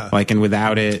point. Yeah. Like, and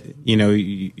without it,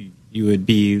 you would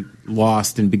be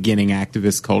lost in beginning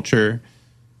activist culture.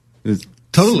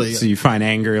 Totally. So you find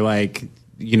anger, like,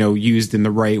 used in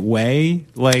the right way,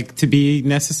 like, to be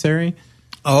necessary?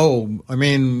 Oh, I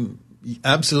mean,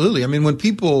 absolutely. I mean, when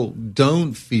people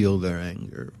don't feel their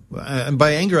anger, and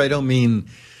by anger I don't mean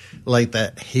like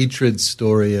that hatred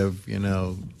story of,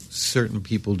 certain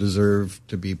people deserve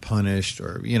to be punished,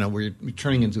 or, we're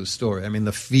turning into a story. I mean,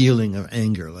 the feeling of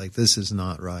anger, like this is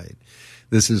not right.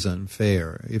 This is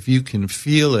unfair. If you can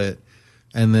feel it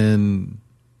and then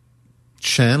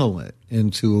channel it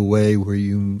into a way where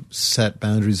you set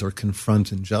boundaries or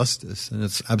confront injustice, and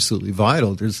it's absolutely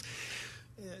vital. There's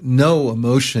no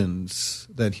emotions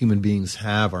that human beings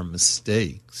have are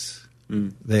mistakes.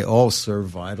 They all serve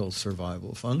vital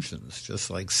survival functions. Just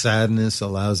like sadness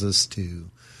allows us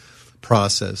to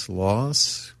process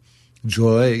loss,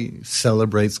 joy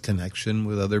celebrates connection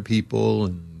with other people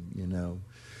and,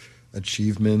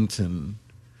 achievement. And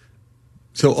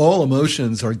so all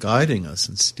emotions are guiding us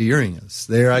and steering us.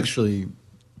 They're actually,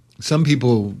 some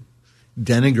people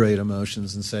denigrate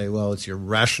emotions and say, well, it's your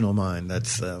rational mind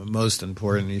that's most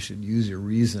important. You should use your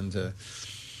reason to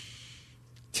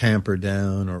tamper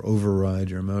down or override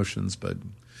your emotions, but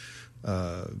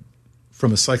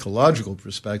from a psychological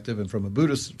perspective and from a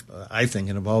Buddhist, I think,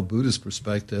 an evolved Buddhist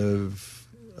perspective,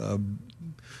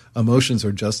 emotions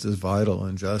are just as vital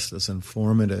and just as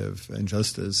informative and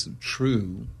just as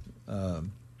true,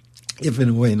 if in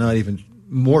a way not even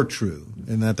more true,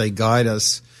 in that they guide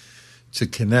us to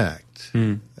connect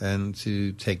and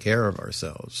to take care of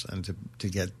ourselves and to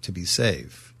get to be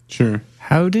safe. Sure.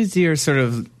 How does your sort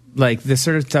of like the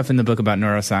sort of stuff in the book about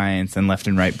neuroscience and left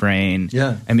and right brain?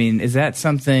 Yeah. I mean, is that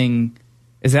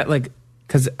like,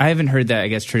 because I haven't heard that, I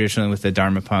guess, traditionally with the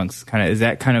Dharma punks, kind of, is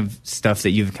that kind of stuff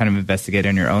that you've kind of investigated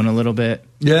on your own a little bit?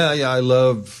 Yeah, I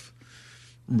love,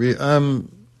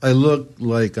 I look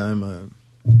like I'm a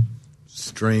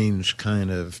strange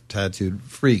kind of tattooed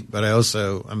freak, but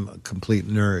I'm a complete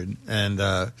nerd. And,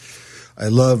 I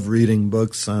love reading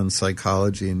books on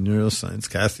psychology and neuroscience.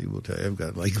 Kathy will tell you, I've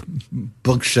got like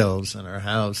bookshelves in our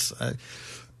house.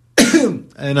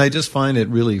 And I just find it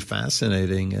really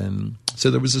fascinating. And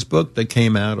so there was this book that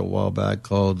came out a while back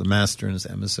called The Master and His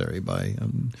Emissary by a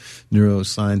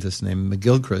neuroscientist named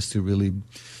McGilchrist, who really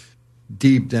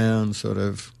deep down sort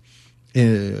of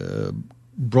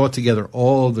brought together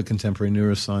all the contemporary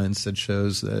neuroscience that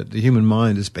shows that the human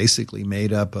mind is basically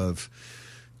made up of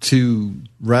two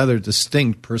rather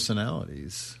distinct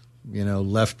personalities,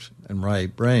 left and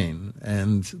right brain.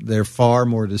 And they're far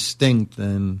more distinct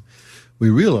than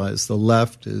we realize. The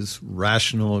left is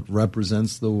rational. It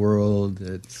represents the world.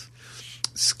 It's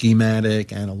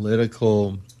schematic,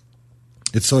 analytical.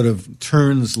 It sort of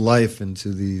turns life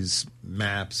into these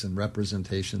maps and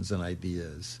representations and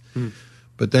ideas.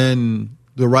 But then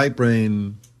the right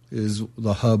brain is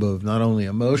the hub of not only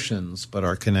emotions, but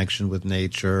our connection with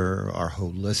nature, our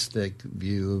holistic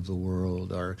view of the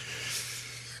world, our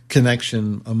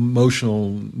connection,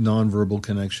 emotional, nonverbal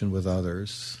connection with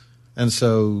others. And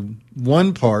so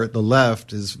one part, the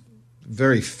left, is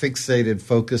very fixated,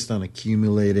 focused on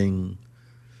accumulating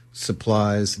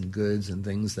supplies and goods and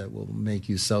things that will make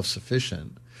you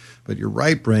self-sufficient. But your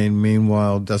right brain,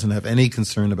 meanwhile, doesn't have any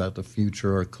concern about the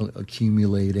future or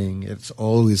accumulating. It's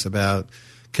always about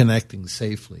connecting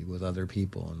safely with other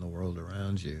people in the world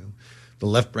around you. The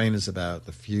left brain is about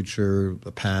the future,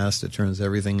 the past. It turns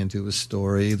everything into a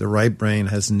story. The right brain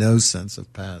has no sense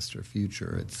of past or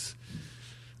future. It's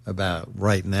about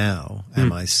right now.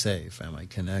 Am I safe? Am I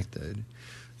connected?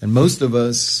 And most of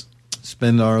us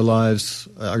spend our lives,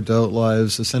 our adult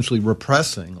lives, essentially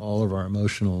repressing all of our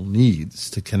emotional needs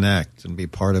to connect and be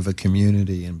part of a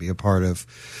community and be a part of,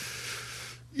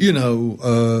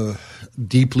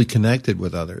 deeply connected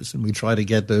with others. And we try to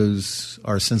get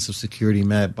our sense of security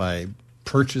met by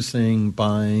purchasing,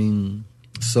 buying,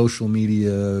 social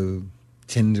media,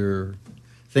 Tinder,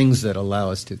 things that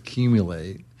allow us to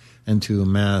accumulate and to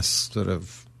amass sort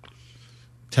of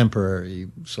temporary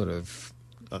sort of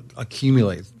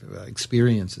accumulate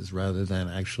experiences rather than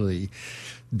actually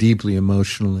deeply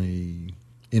emotionally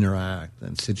interact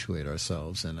and situate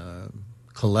ourselves in a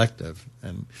collective.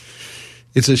 And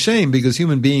it's a shame because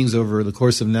human beings over the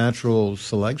course of natural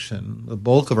selection, the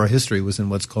bulk of our history was in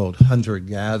what's called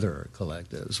hunter-gatherer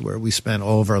collectives, where we spent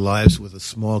all of our lives with a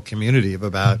small community of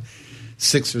about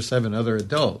 6 or 7 other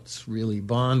adults really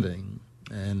bonding.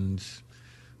 And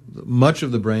much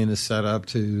of the brain is set up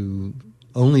to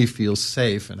only feel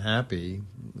safe and happy,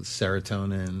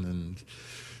 serotonin and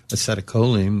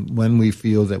acetylcholine, when we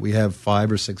feel that we have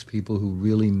 5 or 6 people who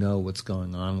really know what's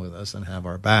going on with us and have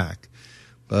our back.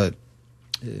 But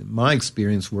my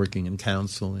experience working in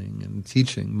counseling and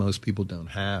teaching, most people don't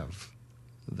have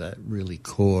that really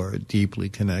core, deeply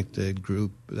connected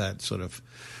group, that sort of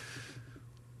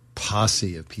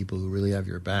posse of people who really have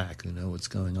your back, who know what's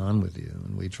going on with you.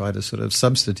 And we try to sort of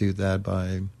substitute that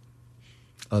by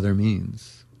other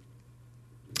means.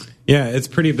 Yeah, it's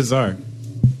pretty bizarre.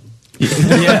 It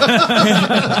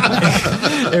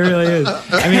really is.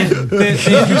 I mean,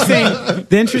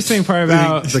 the interesting part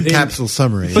about the capsule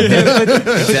summary. But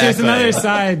there's another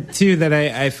side too that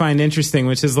I find interesting,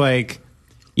 which is like,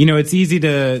 it's easy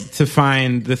to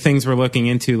find the things we're looking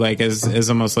into like as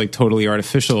almost like totally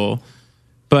artificial.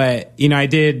 But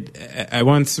I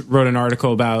once wrote an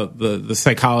article about the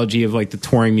psychology of like the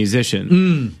touring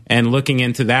musician, and looking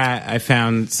into that, I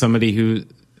found somebody who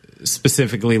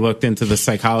specifically looked into the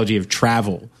psychology of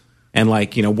travel and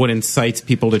like, what incites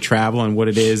people to travel and what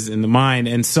it is in the mind.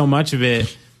 And so much of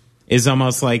it is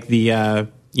almost like the,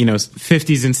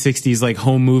 50s and 60s, like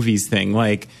home movies thing.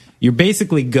 Like you're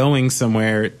basically going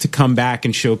somewhere to come back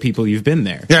and show people you've been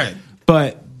there. Yeah.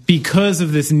 But because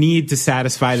of this need to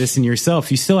satisfy this in yourself,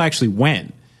 you still actually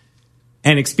went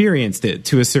and experienced it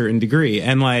to a certain degree.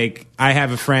 And like, I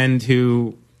have a friend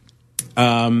who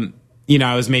you know,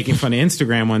 I was making fun of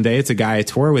Instagram one day. It's a guy I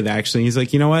tour with, actually. He's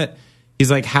like, you know what? He's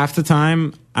like, half the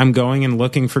time I'm going and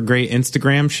looking for great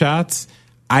Instagram shots,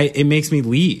 it makes me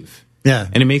leave. Yeah.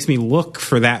 And it makes me look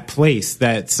for that place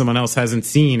that someone else hasn't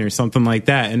seen or something like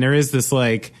that. And there is this,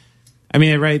 like, I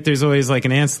mean, right, there's always like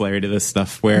an ancillary to this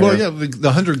stuff where... Well, yeah,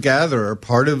 the hunter-gatherer,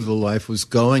 part of the life was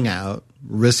going out,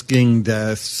 risking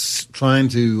deaths, trying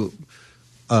to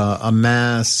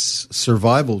amass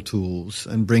survival tools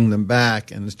and bring them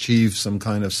back and achieve some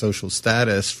kind of social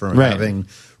status for having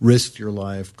risked your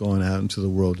life, going out into the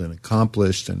world and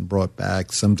accomplished and brought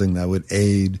back something that would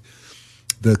aid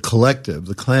the collective,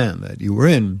 the clan that you were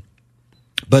in.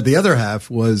 But the other half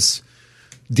was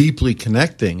deeply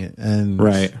connecting and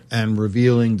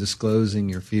revealing, disclosing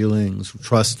your feelings,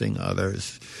 trusting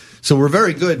others. So we're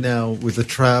very good now with the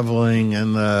traveling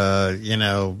and the, you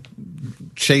know,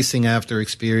 chasing after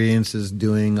experiences,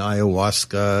 doing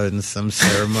ayahuasca and some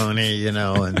ceremony, you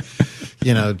know, and,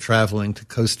 you know, traveling to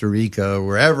Costa Rica or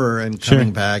wherever and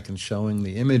coming back and showing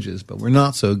the images. But we're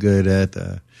not so good at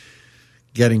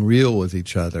getting real with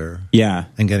each other. Yeah.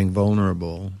 And getting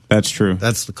vulnerable. That's true.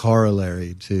 That's the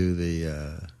corollary to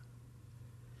the...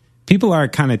 People are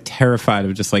kind of terrified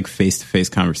of just like face-to-face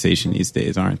conversation these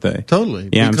days, aren't they? Totally.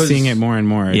 Yeah, I'm seeing it more and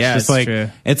more. It's just like true.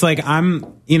 It's like I'm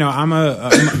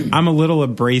a little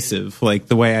abrasive, like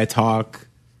the way I talk.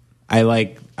 I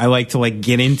like to like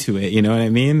get into it, you know what I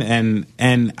mean?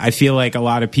 And I feel like a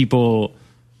lot of people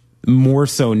more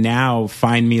so now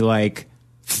find me like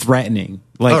threatening,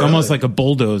 like almost like a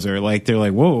bulldozer. Like they're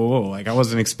like, whoa, like I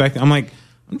wasn't expecting. I'm like,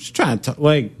 I'm just trying to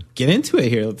like get into it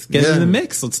here. Let's get into the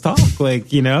mix. Let's talk.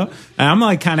 Like, you know, and I'm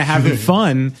like kind of having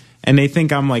fun and they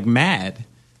think I'm like mad,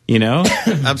 you know?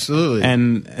 Absolutely.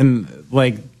 And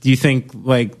like, do you think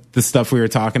like the stuff we were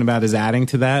talking about is adding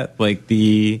to that? Like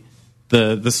the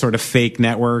sort of fake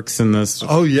networks and this.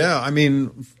 Oh yeah. I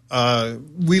mean,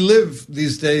 we live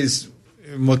these days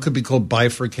in what could be called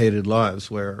bifurcated lives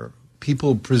where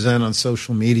people present on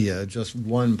social media just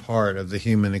one part of the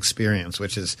human experience,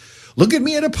 which is, look at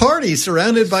me at a party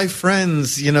surrounded by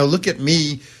friends, you know, look at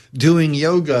me doing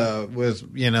yoga with,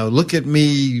 you know, look at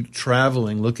me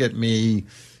traveling, look at me,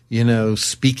 you know,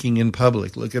 speaking in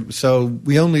public. So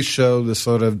we only show the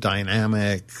sort of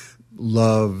dynamic,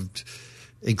 loved,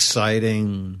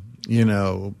 exciting, you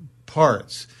know,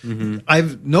 parts.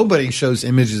 Mm-hmm. Nobody shows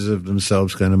images of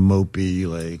themselves kind of mopey,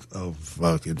 like, oh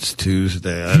fuck, it's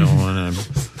Tuesday, I don't want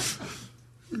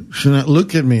to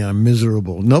look at me, I'm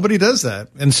miserable. Nobody does that.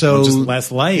 And so just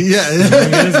less likes. Yeah.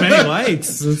 As many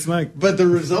likes. It's like, but the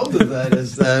result of that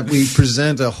is that we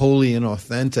present a wholly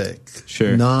inauthentic,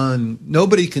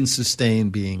 nobody can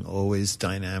sustain being always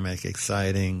dynamic,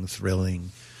 exciting,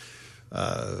 thrilling.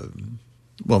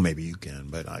 Well, maybe you can,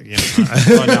 but you know.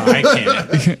 Oh, no, I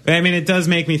can't. But, I mean, it does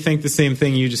make me think the same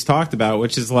thing you just talked about,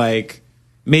 which is like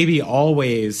maybe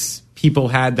always people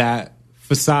had that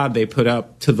facade they put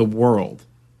up to the world.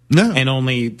 No. And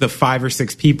only the 5 or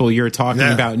 6 people you're talking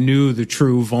about knew the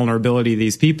true vulnerability of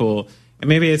these people. And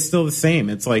maybe it's still the same.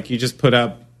 It's like you just put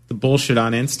up the bullshit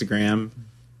on Instagram,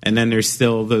 and then there's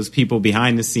still those people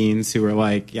behind the scenes who are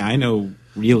like, yeah, I know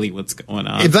really what's going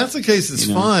on. If that's the case,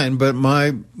 it's fine. But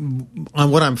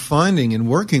what I'm finding in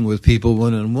working with people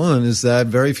one-on-one is that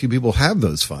very few people have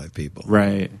those 5 people.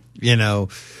 Right. You know,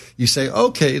 you say,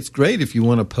 okay, it's great if you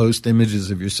want to post images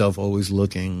of yourself always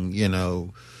looking, you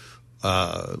know,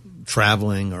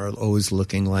 traveling or always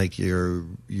looking like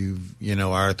you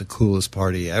are at the coolest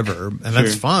party ever, and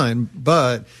that's fine.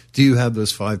 But do you have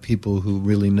those 5 people who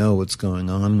really know what's going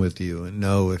on with you and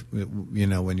know if you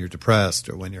know when you're depressed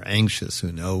or when you're anxious,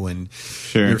 who know when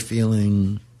you're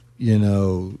feeling, you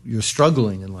know, you're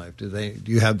struggling in life? Do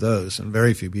you have those? And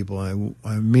very few people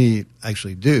I meet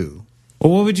actually do.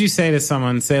 Well, what would you say to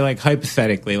someone, say like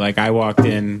hypothetically, like I walked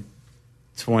in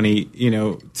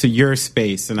to your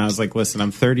space and I was like, listen,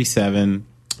 I'm 37.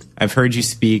 I've heard you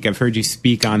speak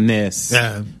on this,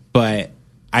 but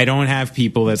I don't have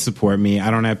people that support me.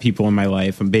 I don't have people in my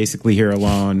life. I'm basically here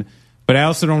alone, but I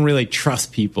also don't really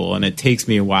trust people and it takes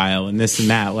me a while and this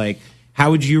and that. Like, how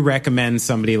would you recommend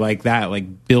somebody like that,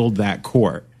 like build that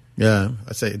core? Yeah,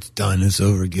 I say it's done. It's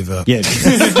over. Give up. Yeah,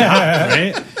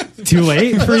 right? Too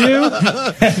late for you?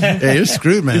 Yeah, you're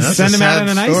screwed, man. That's send them out on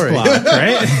an ice block,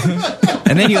 right?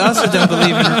 And then you also don't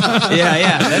believe in...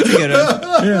 Yeah, that's a good one.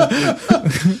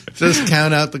 Yeah. Just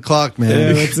count out the clock,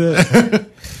 man. Yeah, that's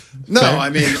it. No, I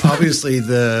mean, obviously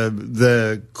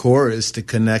the core is to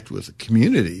connect with the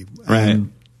community.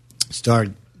 And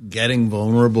start getting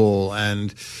vulnerable,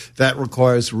 and that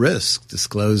requires risk,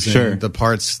 disclosing the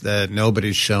parts that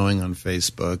nobody's showing on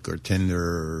Facebook or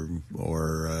Tinder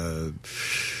or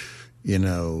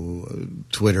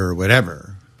Twitter or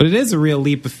whatever. But it is a real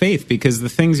leap of faith, because the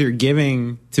things you're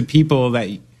giving to people that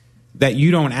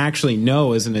you don't actually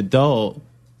know as an adult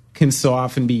can so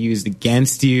often be used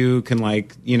against you, can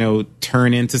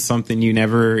turn into something you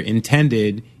never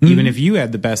intended, even if you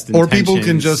had the best intentions. Or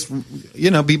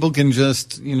people can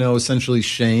just essentially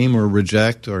shame or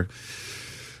reject or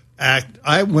act.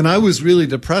 When I was really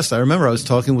depressed, I remember I was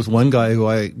talking with one guy who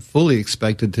I fully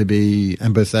expected to be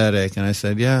empathetic, and I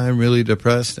said, "Yeah, I'm really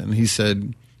depressed," and he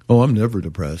said, "Oh, I'm never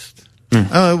depressed."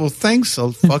 Well, thanks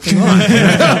a fucking lot.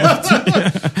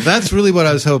 That's really what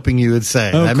I was hoping you would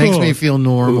say. That makes me feel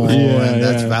normal, and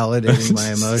that's validating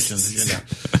my emotions.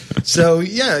 So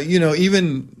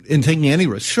even in taking any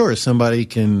risk, sure, somebody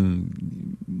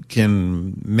can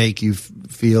make you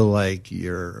feel like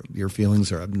your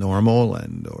feelings are abnormal,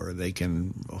 or they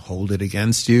can hold it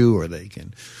against you, or they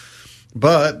can.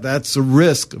 But that's a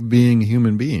risk of being a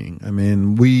human being. I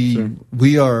mean,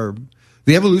 we are.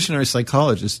 The evolutionary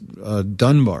psychologist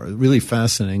Dunbar, a really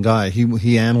fascinating guy,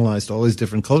 he analyzed all these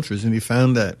different cultures, and he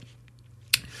found that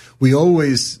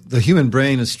the human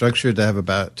brain is structured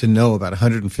to know about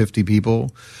 150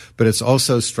 people, but it's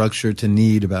also structured to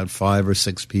need about 5 or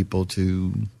 6 people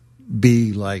to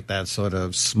be like that sort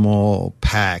of small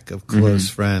pack of close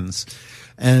friends.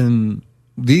 And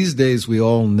these days we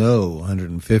all know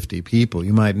 150 people.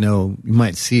 You might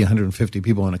see 150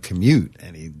 people on a commute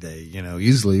any day,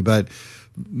 easily, but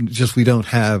just we don't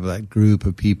have that group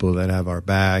of people that have our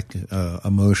back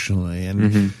emotionally.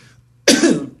 And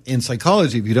in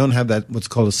psychology, if you don't have that, what's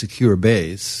called a secure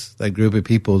base, that group of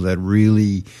people that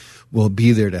really will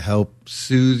be there to help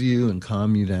soothe you and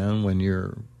calm you down when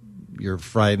you're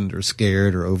frightened or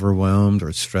scared or overwhelmed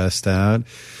or stressed out,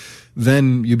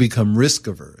 then you become risk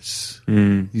averse.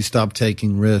 You stop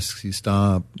taking risks. You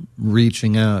stop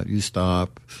reaching out. You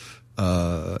stop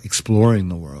exploring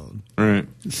the world. Right.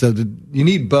 So you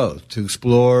need both. To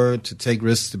explore, to take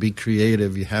risks, to be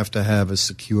creative, you have to have a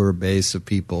secure base of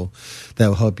people that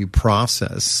will help you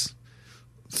process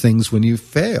things when you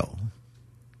fail.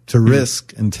 To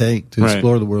risk and to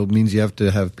explore the world means you have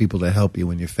to have people to help you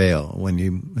when you fail, when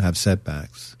you have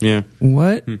setbacks. Yeah.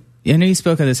 What? I know you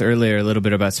spoke of this earlier a little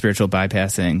bit about spiritual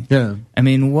bypassing. Yeah. I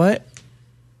mean, what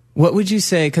would you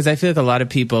say? Because I feel like a lot of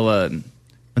people, when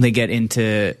they get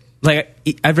into,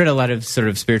 I've read a lot of sort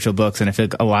of spiritual books, and I feel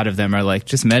like a lot of them are like,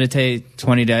 just meditate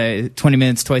 20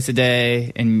 minutes twice a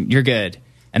day, and you're good.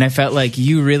 And I felt like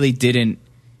you really didn't.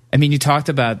 I mean, you talked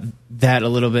about that a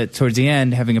little bit towards the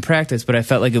end, having a practice, but I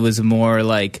felt like it was more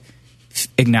like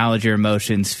acknowledge your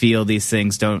emotions, feel these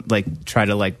things, don't try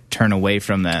to turn away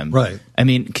from them. Right. I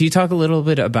mean, can you talk a little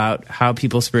bit about how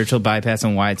people spiritual bypass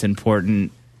and why it's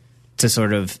important to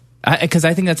sort of, because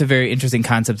I think that's a very interesting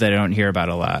concept that I don't hear about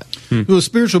a lot. Well,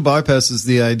 spiritual bypass is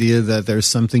the idea that there's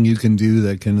something you can do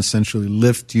that can essentially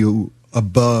lift you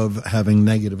above having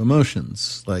negative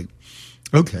emotions. Like,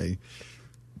 okay,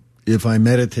 if I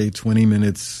meditate 20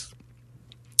 minutes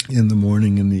in the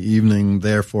morning and the evening,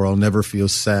 therefore I'll never feel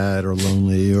sad or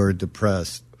lonely or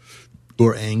depressed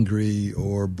or angry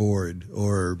or bored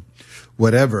or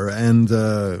whatever. And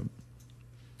of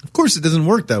course it doesn't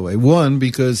work that way. One,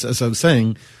 because as I was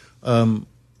saying,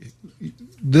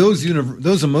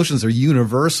 those emotions are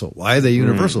universal. Why are they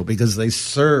universal? Because they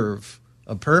serve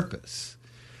a purpose.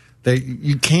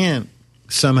 You can't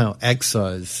somehow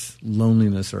excise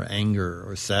loneliness or anger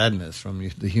or sadness from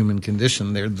the human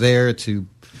condition. They're there to,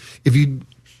 if you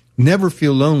never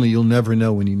feel lonely, you'll never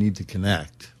know when you need to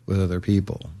connect with other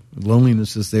people.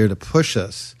 Loneliness is there to push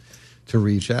us to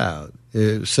reach out.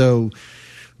 So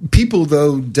people,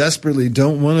 though, desperately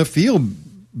don't want to feel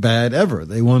bad ever.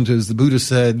 They want to, as the Buddha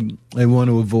said, they want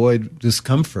to avoid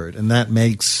discomfort, and that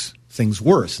makes things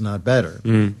worse, not better.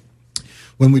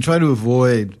 When we try to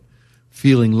avoid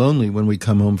feeling lonely when we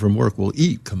come home from work, we'll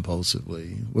eat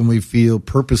compulsively. When we feel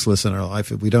purposeless in our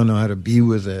life, if we don't know how to be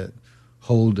with it,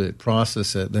 hold it,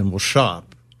 process it, then we'll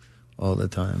shop all the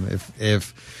time.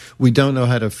 If we don't know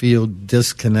how to feel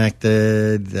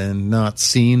disconnected and not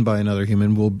seen by another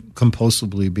human, we'll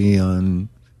compulsively be on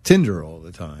Tinder all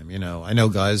the time. I know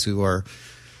guys who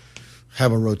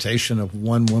have a rotation of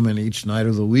one woman each night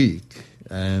of the week,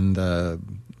 and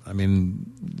I mean,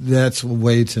 that's a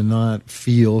way to not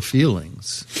feel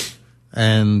feelings.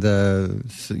 And,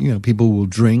 people will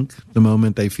drink the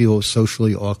moment they feel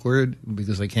socially awkward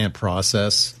because they can't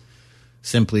process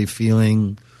simply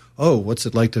feeling, oh, what's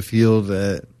it like to feel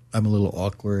that I'm a little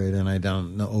awkward and I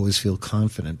don't always feel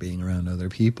confident being around other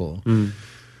people.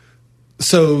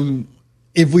 So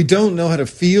if we don't know how to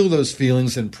feel those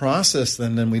feelings and process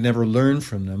them, then we never learn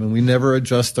from them and we never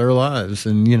adjust our lives.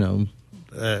 And,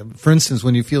 for instance,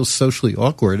 when you feel socially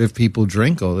awkward, if people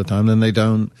drink all the time, then they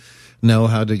don't know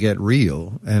how to get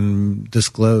real and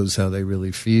disclose how they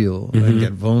really feel and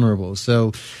get vulnerable.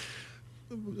 So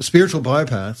spiritual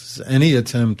bypass, any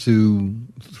attempt to,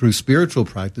 through spiritual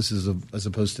practices as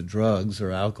opposed to drugs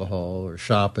or alcohol or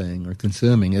shopping or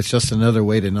consuming, it's just another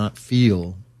way to not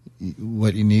feel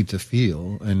what you need to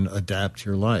feel and adapt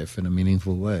your life in a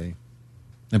meaningful way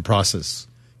and process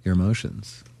your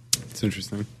emotions. It's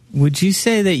interesting. Would you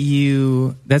say that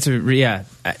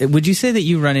would you say that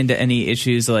you run into any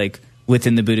issues like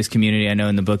within the Buddhist community? I know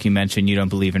in the book you mentioned you don't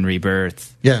believe in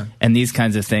rebirth. Yeah. And these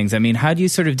kinds of things. I mean, how do you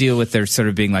sort of deal with there sort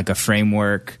of being like a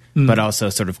framework, but also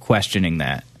sort of questioning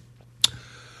that?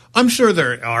 I'm sure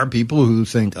there are people who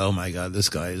think, oh my God, this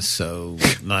guy is so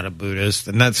not a Buddhist,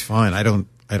 and that's fine. I don't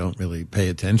really pay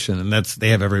attention, and they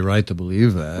have every right to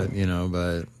believe that,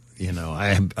 but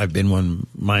I've been one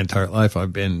my entire life.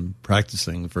 I've been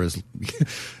practicing for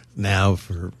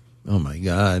oh my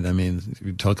God. I mean,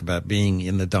 you talk about being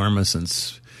in the Dharma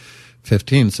since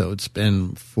 15, so it's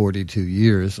been 42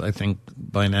 years. I think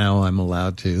by now I'm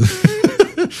allowed to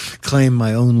claim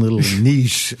my own little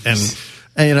niche, and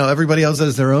everybody else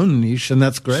has their own niche, and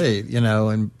that's great, and a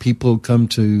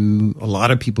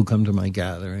lot of people come to my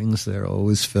gatherings. They're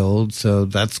always filled, so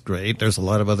that's great. There's a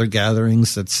lot of other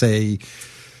gatherings that say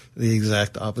the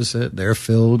exact opposite. They're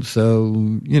filled, so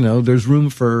there's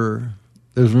room for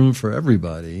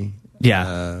everybody.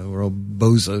 Yeah, we're all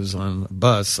bozos on a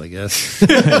bus, I guess.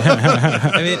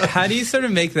 I mean, how do you sort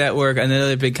of make that work?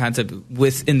 Another big concept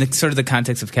in the sort of the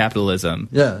context of capitalism.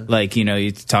 Yeah, like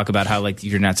you talk about how like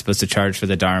you're not supposed to charge for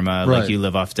the Dharma, right. like you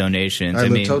live off donations. I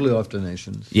live totally off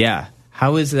donations. Yeah,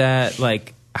 how is that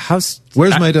like?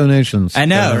 Where's my donations? I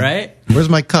know, right? Where's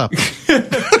my cup?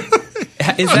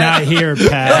 Is that not here,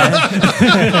 Pat?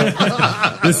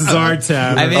 This is our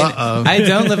tab. I mean, I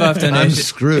don't live off donation. I'm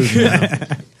screwed now.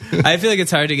 I feel like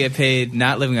it's hard to get paid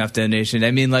not living off donation.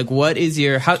 I mean, like, what is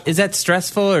is that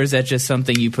stressful, or is that just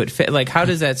something you like, how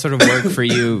does that sort of work for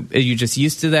you? Are you just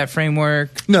used to that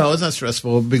framework? No, it's not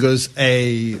stressful because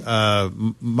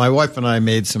my wife and I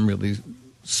made some really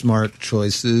smart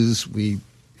choices. We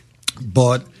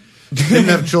didn't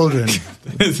have children.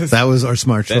 That was our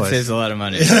smart choice. That saves a lot of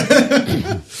money.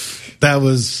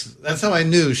 That's how I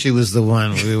knew she was the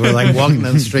one. We were like walking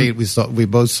down the street. We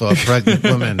both saw a pregnant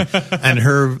woman, and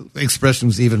her expression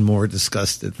was even more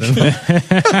disgusted than mine.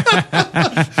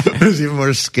 It was even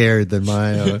more scared than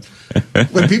mine.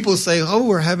 When people say, "Oh,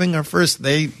 we're having our first,"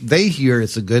 they hear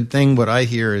it's a good thing. What I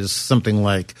hear is something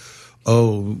like,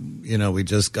 "Oh, we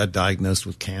just got diagnosed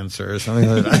with cancer," or something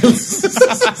like that.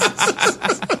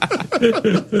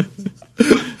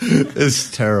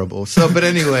 It's terrible. So, but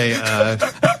anyway.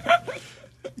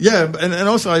 Yeah, and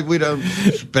also we don't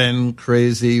spend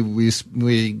crazy.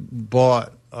 We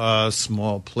bought a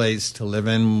small place to live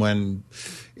in when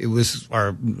it was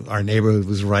our neighborhood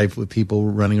was rife with people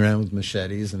running around with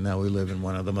machetes, and now we live in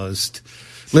one of the most.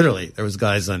 Literally, there was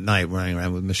guys at night running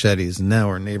around with machetes, and now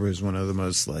our neighborhood is one of the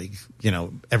most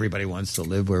everybody wants to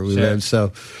live where we live.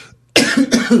 So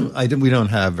we don't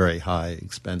have very high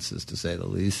expenses, to say the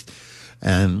least,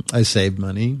 and I saved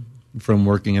money from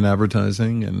working in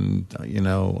advertising, and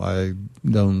I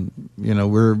don't.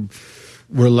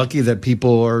 We're lucky that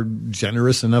people are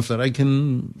generous enough that I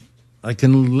can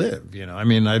live. I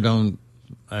mean, I'm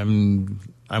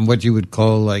what you would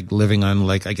call like living on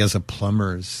I guess a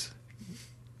plumber's.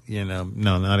 No,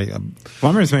 not a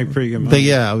plumbers make pretty good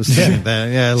money. I was saying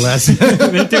that. Yeah, less.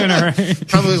 They're doing all right.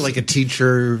 Probably like a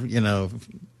teacher,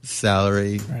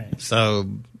 salary. Right. So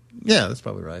yeah, that's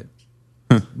probably right.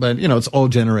 But it's all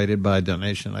generated by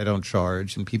donation. I don't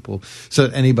charge, and so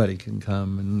anybody can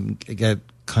come and get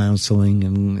counseling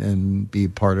and be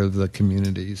part of the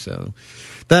community. So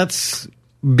that's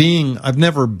I've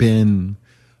never been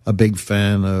a big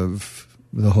fan of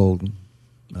the whole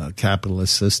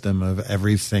capitalist system of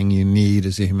everything you need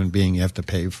as a human being you have to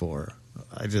pay for.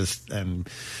 And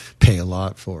pay a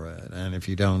lot for it. And if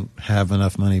you don't have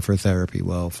enough money for therapy,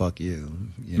 well, fuck you.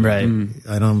 Right.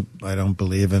 I don't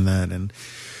believe in that, and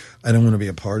I don't want to be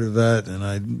a part of that. And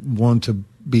I want to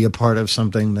be a part of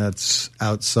something that's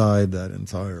outside that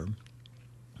entire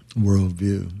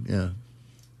worldview. Yeah.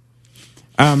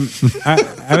 I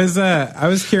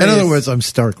was curious. In other words, I'm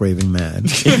stark raving mad.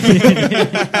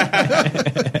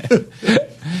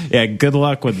 Yeah, good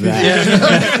luck with that.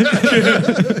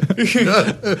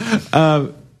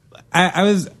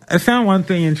 I found one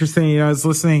thing interesting. I was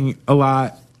listening a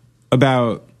lot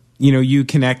about you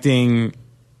connecting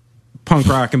punk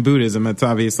rock and Buddhism. It's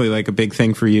obviously like a big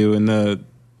thing for you, and how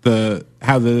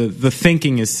the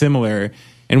thinking is similar.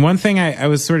 And one thing I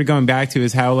was sort of going back to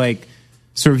is how like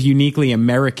sort of uniquely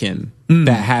American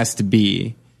that has to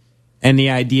be. And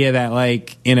the idea that,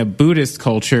 like, in a Buddhist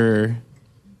culture,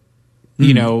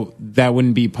 you know, that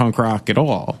wouldn't be punk rock at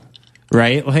all,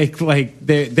 right? Like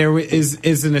there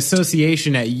is an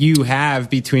association that you have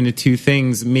between the two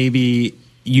things, maybe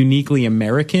uniquely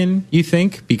American, you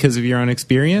think, because of your own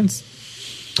experience?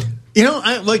 You know,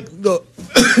 I like the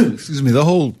excuse me, the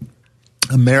whole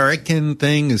American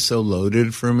thing is so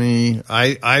loaded for me.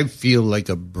 I feel like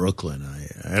a Brooklynite.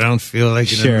 I don't feel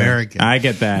like an American. I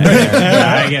get that.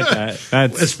 I get that.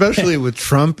 That's especially with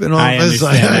Trump in I office.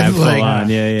 understand that I'm full like,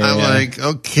 on. I'm like,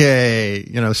 okay,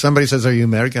 you know, somebody says, "Are you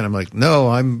American?" I'm like, "No,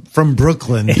 I'm from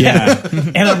Brooklyn." Yeah,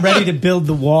 And I'm ready to build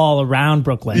the wall around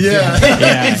Brooklyn.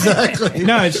 yeah. exactly.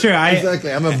 No, it's true.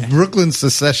 Exactly. I'm a Brooklyn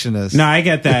secessionist. No, I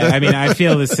get that. I mean, I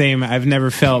feel the same. I've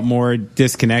never felt more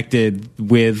disconnected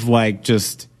with, like,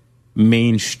 just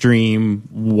mainstream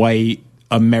white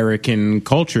American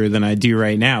culture than I do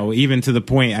right now, even to the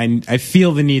point I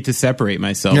feel the need to separate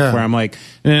myself, where I'm like,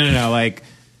 no, like,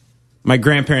 my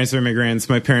grandparents are immigrants,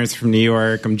 my parents are from New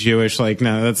York, I'm Jewish, like,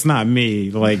 no, that's not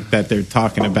me, like, that they're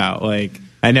talking about. Like,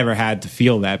 I never had to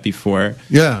feel that before.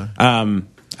 Yeah.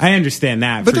 I understand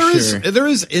that, but for there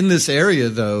is in this area,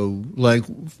 though, like,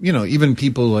 you know, even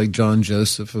people like John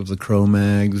Joseph of the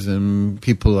Cro-Mags and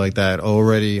people like that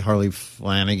already. Harley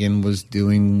Flanagan was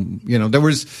doing, you know, there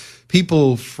was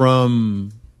people for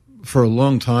a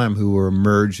long time who were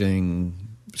merging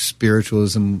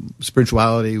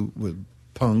spirituality with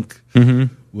punk,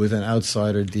 with an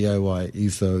outsider DIY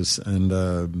ethos.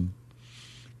 And,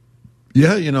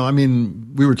 yeah, you know, I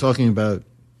mean, we were talking about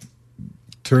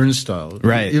Turnstile,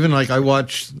 right? Even like I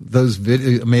watched those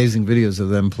amazing videos of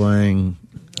them playing,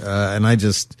 and I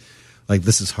just like,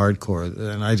 this is hardcore,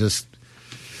 and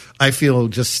I feel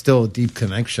just still a deep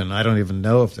connection. I don't even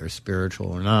know if they're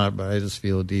spiritual or not, but I just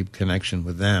feel a deep connection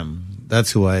with them.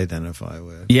 That's who I identify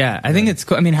with. Yeah, I think it's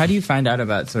cool. I mean, how do you find out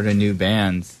about sort of new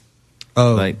bands?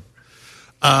 Oh, like,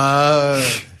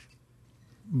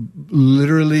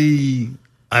 literally,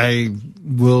 I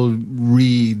will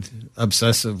read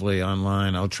obsessively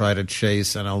online. I'll try to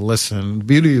chase and I'll listen.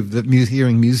 Beauty of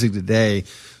hearing music today,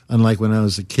 unlike when I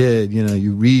was a kid, you know,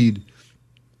 you read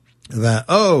that,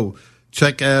 oh,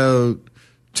 check out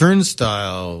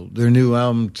Turnstile, their new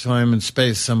album, Time and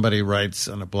Space. Somebody writes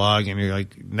on a blog, and you're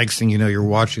like, next thing you know, you're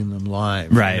watching them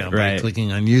live. Right, you know, by right.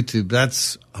 clicking on YouTube.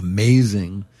 That's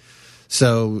amazing.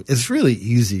 So it's really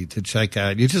easy to check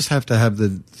out. You just have to have the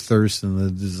thirst and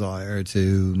the desire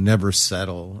to never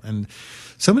settle. And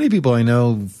so many people I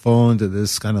know fall into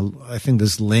this kind of, I think,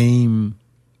 this lame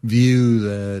view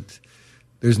that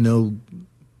there's no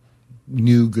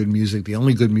new good music. The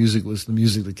only good music was the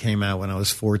music that came out when I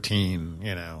was 14,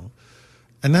 you know.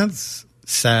 And that's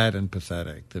sad and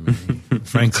pathetic to me,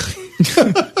 frankly.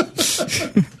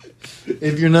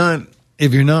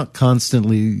 If you're not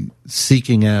constantly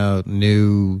seeking out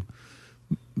new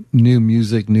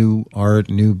music, new art,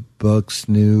 new books,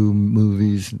 new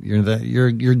movies,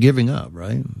 you're giving up,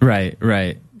 right?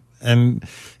 Right. And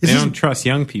they don't trust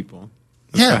young people.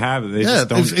 That's what happens. They just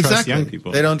don't trust young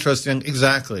people. They don't trust young.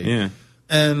 Exactly. Yeah.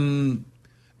 And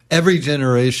every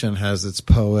generation has its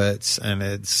poets and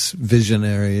its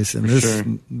visionaries, and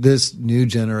this new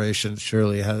generation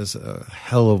surely has a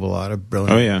hell of a lot of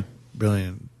brilliant. Oh yeah,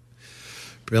 brilliant.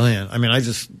 I mean, I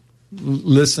just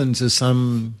listened to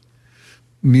some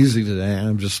music today, and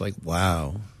I'm just like,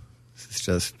 wow, it's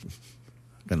just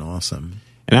been awesome.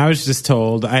 And I was just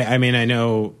told. I mean, I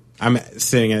know I'm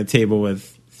sitting at a table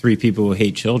with 3 people who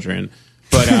hate children.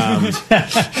 But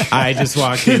I just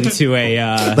walked into a...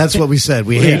 That's what we said.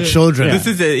 We hate children. This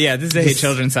is a hate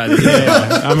children side of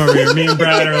the I'm over here. Me and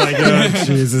Brad are like, oh,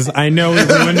 Jesus. I know we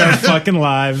ruined our fucking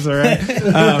lives, all right? It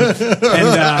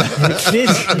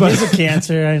is a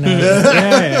cancer, I know.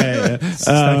 Yeah.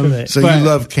 Stuck with it. So you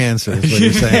love cancer, is what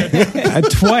you're saying.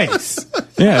 Twice.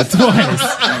 Yeah, twice.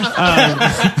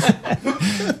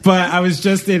 But I was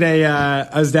just in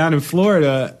I was down in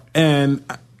Florida, and...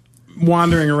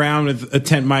 wandering around with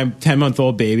my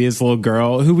 10-month-old baby, this little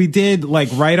girl, who we did, like,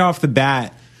 right off the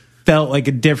bat, felt like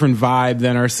a different vibe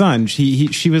than our son.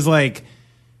 She was, like,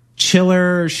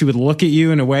 chiller. She would look at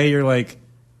you in a way you're like,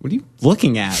 what are you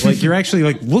looking at? Like, you're actually,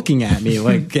 like, looking at me,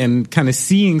 like, and kind of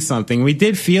seeing something. We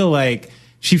did feel like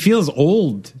she feels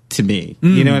old to me.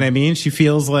 You know what I mean? She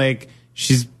feels like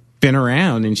she's been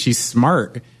around and she's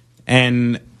smart.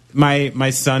 And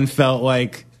my son felt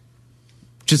like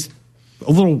just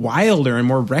a little wilder and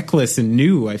more reckless and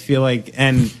new, I feel like.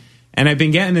 And I've been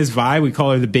getting this vibe. We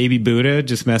call her the baby Buddha,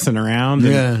 just messing around.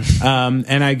 And,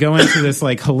 and I go into this,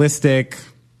 like, holistic,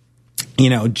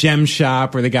 you know, gem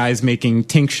shop where the guy's making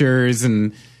tinctures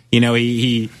and,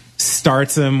 he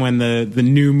starts them when the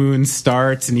new moon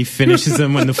starts, and he finishes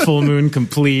them when the full moon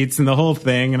completes, and the whole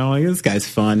thing. And I'm like, this guy's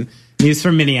fun. He's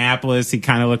from Minneapolis. He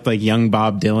kind of looked like young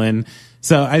Bob Dylan.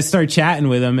 So I start chatting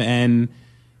with him, and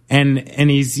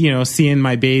he's, seeing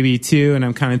my baby too, and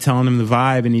I'm kind of telling him the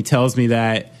vibe, and he tells me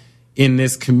that in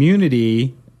this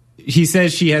community, he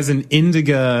says she has an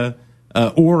indigo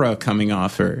aura coming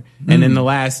off her. And in the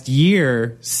last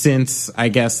year, since I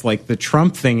guess like the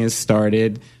Trump thing has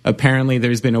started, apparently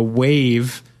there's been a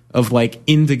wave of like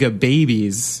indigo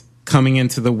babies coming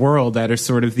into the world that are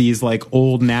sort of these like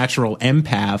old natural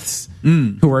empaths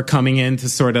who are coming in to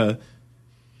sort of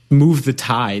move the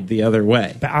tide the other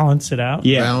way. Balance it out.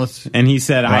 Yeah. Balance. And he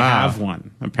said, I have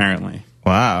one, apparently.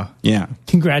 Wow. Yeah.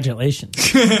 Congratulations.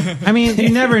 I mean, you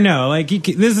never know. Like,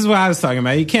 this is what I was talking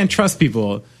about. You can't trust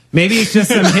people. Maybe it's just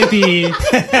some hippie,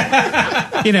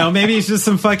 maybe it's just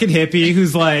some fucking hippie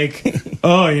who's like,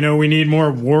 oh, we need more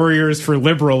warriors for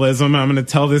liberalism. I'm going to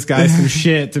tell this guy some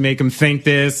shit to make him think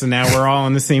this, and now we're all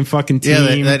on the same fucking team.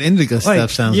 Yeah, that indigo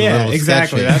stuff sounds a little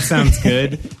exactly. sketchy. That sounds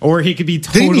good. Or he could be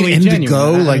Did he totally mean indigo,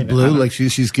 genuine. like blue? Like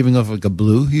she's giving off like a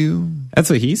blue hue? That's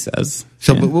what he says.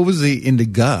 So, but what was the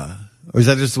indigo? Or is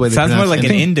that just the way they Sounds more pronounce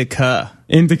like it? an indica.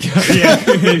 Indigo. Yeah,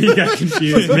 maybe he got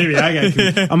confused. Maybe I got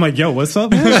confused. I'm like, yo, what's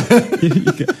up, man?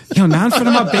 Yo, not in front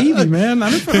of my baby, man.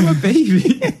 Not in front of my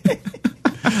baby.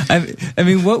 I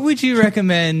mean, what would you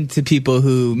recommend to people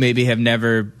who maybe have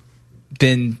never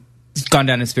gone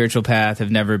down a spiritual path,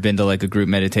 have never been to like a group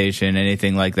meditation,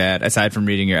 anything like that, aside from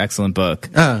reading your excellent book?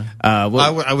 I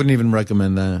wouldn't even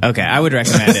recommend that. Okay, I would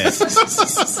recommend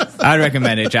it. I would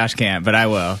recommend it. Josh can't, but I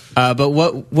will. But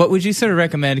what would you sort of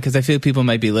recommend? Because I feel people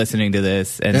might be listening to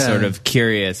this and sort of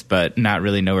curious, but not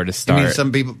really know where to start. I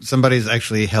mean, somebody's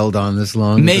actually held on this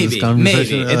long. Maybe, to this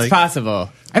conversation. maybe it's possible.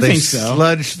 I They think so.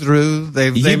 sludged through.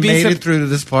 They made it through to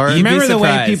this part. You'd be Remember the way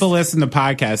surprised. people listen to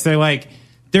podcasts? They're like,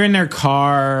 they're in their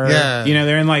car. Yeah.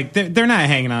 They're in like, they're not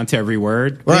hanging on to every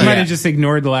word. Right. They might Yeah. have just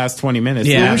ignored the last 20 minutes.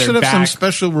 Yeah. Now Well, we they're should have some back.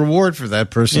 special reward for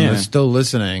that person Yeah. that's still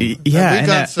listening. Yeah, We and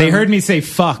got They heard me say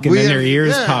fuck, and then their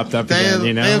ears popped up they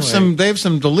again. Have, they have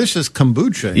some delicious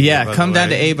kombucha. Yeah, by the come down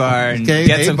way. to A-Bar and Okay,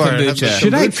 get some A-Bar, have kombucha. some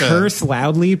Should I kombucha. curse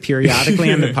loudly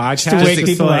periodically on the podcast to wake just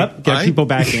people like, up? get people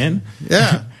back in?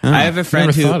 Yeah. I have a friend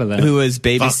never thought of that. who was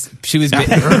baby. She was. I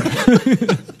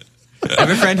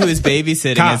have a friend who was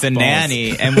babysitting as a Cockballs.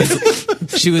 nanny, and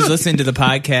she was listening to the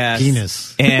podcast.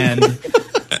 Penis. And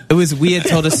it was. We had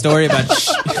told a story about.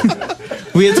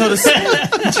 We had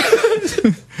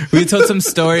told some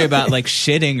story about like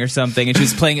shitting or something, and she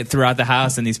was playing it throughout the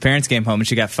house. And these parents came home, and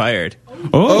she got fired.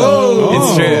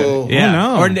 It's true. Yeah,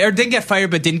 no. or didn't get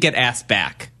fired, but didn't get asked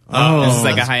back. This is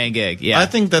like a high-end gig. Yeah, I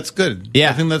think that's good.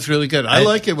 Yeah. I think that's really good. I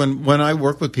like it when I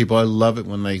work with people. I love it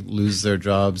when they lose their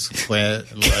jobs,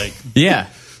 quit. Like, yeah,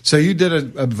 so you did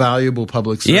a valuable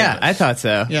public service. yeah. I thought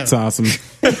so. Yeah. It's awesome.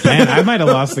 Man, I might have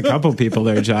lost a couple people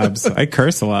their jobs. I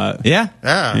curse a lot. Yeah.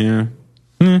 Yeah.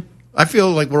 Yeah. I feel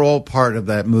like we're all part of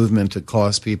that movement to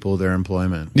cost people their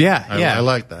employment. Yeah, I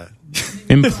like that.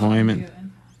 Employment.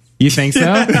 You think so?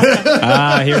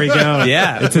 Here we go.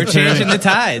 Yeah, It's we're a turn. changing the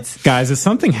tides. Guys, is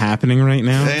something happening right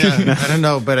now? Yeah, I don't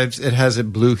know, but it has a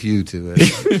blue hue to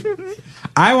it.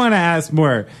 I want to ask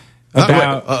more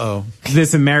about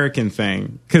this American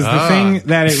thing, because the thing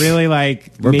that it really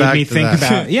like We're made back me to think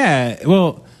that. about. Yeah,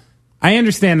 well, I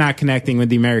understand not connecting with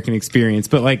the American experience,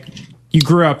 but like you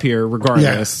grew up here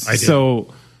regardless. Yeah, I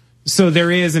did. So there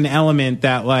is an element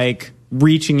that like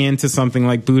reaching into something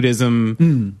like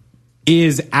Buddhism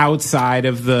is outside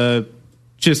of the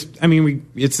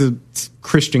it's a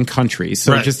Christian country,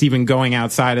 so Right. just even going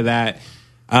outside of that.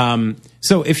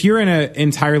 So if you're in an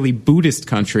entirely Buddhist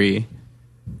country,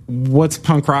 what's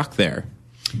punk rock there?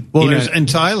 Well, You know- there's, in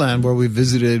Thailand, where we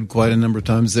visited quite a number of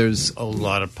times, there's a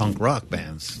lot of punk rock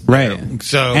bands. Right.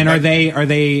 So, and are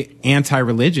they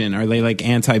anti-religion? Are they like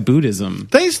anti-Buddhism?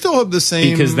 They still have the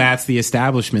same. Because that's the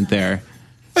establishment there.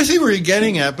 I see where you're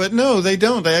getting at, but no, they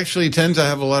don't. They actually tend to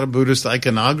have a lot of Buddhist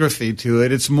iconography to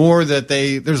it. It's more that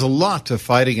there's a lot to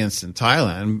fight against in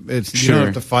Thailand. You don't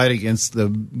have to fight against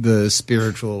the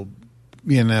spiritual,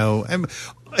 And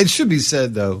it should be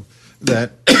said though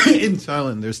that in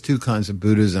Thailand there's two kinds of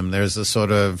Buddhism. There's a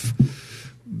sort of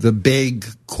the big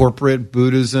corporate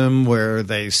Buddhism where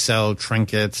they sell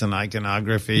trinkets and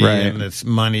iconography, Right. and it's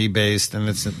money based and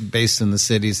it's based in the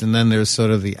cities. And then there's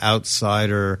sort of the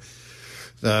outsider,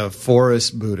 the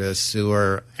forest Buddhists who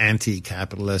are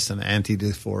anti-capitalist and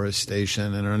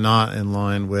anti-deforestation and are not in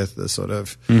line with the sort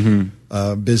of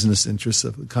business interests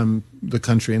of the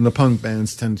country. And the punk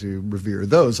bands tend to revere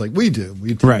those like we do.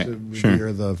 We tend Right, to sure.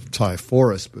 revere the Thai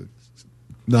forest Buddhists,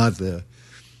 not the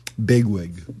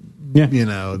bigwig. Yeah. You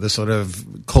know, the sort of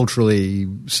culturally,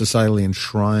 societally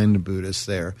enshrined Buddhists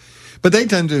there. But they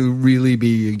tend to really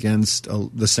be against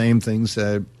the same things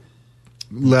that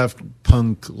left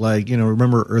punk, like, you know,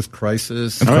 remember Earth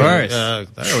Crisis? Of course.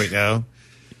 There we go.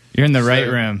 You're in the right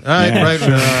room. All right, Yeah,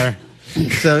 right sure.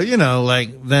 So, you know,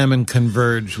 like them and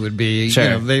Converge would be, Sure. you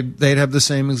know, they'd have the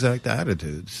same exact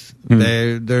attitudes.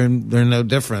 They're no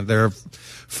different. They're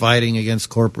fighting against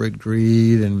corporate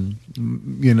greed and,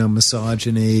 you know,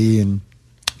 misogyny and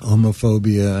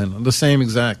homophobia and the same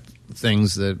exact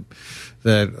things that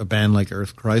a band like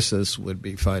Earth Crisis would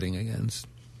be fighting against.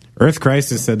 Earth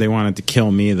Crisis said they wanted to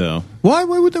kill me, though. Why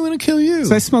would they want to kill you?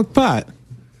 Because I smoke pot.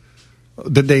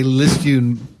 Did they list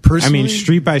you personally? I mean,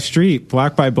 street by street,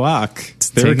 block by block.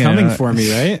 They were taking coming out- for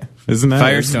me, right? Isn't that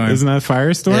Firestorm. Isn't that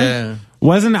Firestorm? Yeah.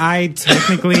 Wasn't I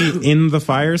technically in the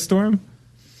Firestorm?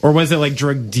 Or was it like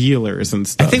drug dealers and I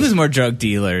stuff? think it was more drug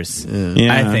dealers.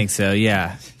 Yeah. I think so,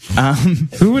 yeah.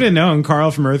 Who would have known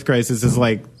Carl from Earth Crisis is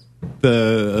like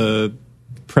the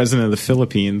president of the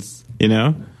Philippines, you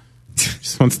know?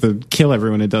 Just wants to kill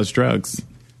everyone who does drugs.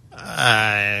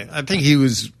 I think he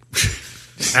was.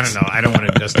 I don't know. I don't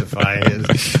want to justify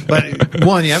his. But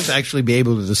one, you have to actually be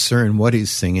able to discern what he's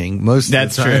singing. That's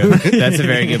of the time. true. That's a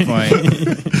very good point.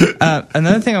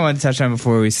 Another thing I want to touch on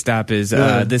before we stop is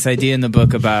this idea in the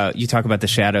book about, you talk about the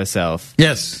shadow self.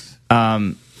 Yes.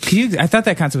 I thought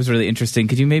that concept was really interesting.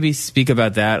 Could you maybe speak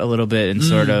about that a little bit and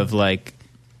sort of like,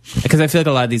 because I feel like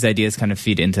a lot of these ideas kind of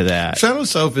feed into that. Shadow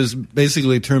self is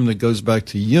basically a term that goes back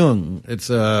to Jung.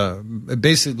 It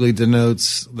basically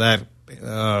denotes that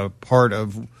part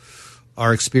of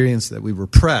our experience that we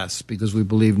repress because we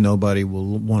believe nobody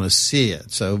will want to see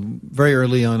it. So very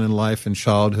early on in life, in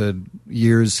childhood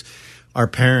years, our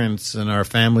parents and our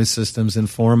family systems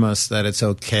inform us that it's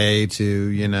okay to,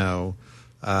 you know,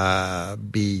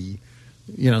 be,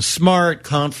 you know, smart,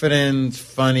 confident,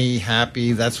 funny,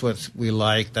 happy. That's what we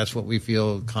like. That's what we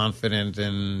feel confident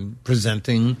in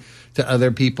presenting to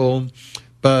other people.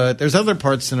 But there's other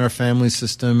parts in our family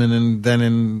system and then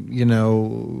in, you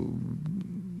know,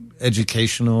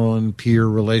 educational and peer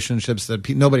relationships that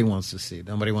nobody wants to see.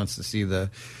 Nobody wants to see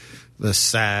the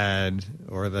sad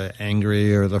or the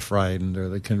angry or the frightened or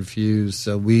the confused.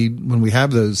 So when we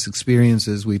have those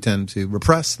experiences, we tend to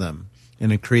repress them.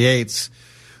 And it creates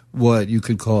what you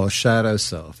could call a shadow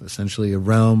self, essentially a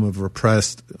realm of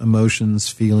repressed emotions,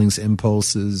 feelings,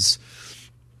 impulses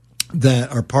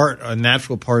that are a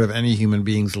natural part of any human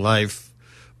being's life,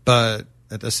 but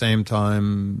at the same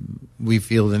time, we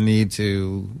feel the need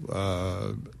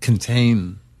to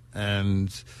contain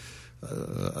and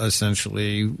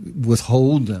essentially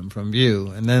withhold them from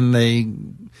view. And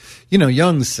then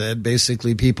Jung said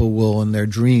basically people will in their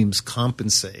dreams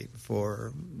compensate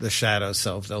for the shadow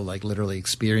self. They'll like literally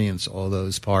experience all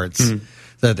those parts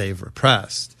that they've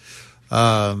repressed.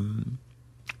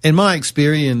 In my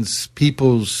experience,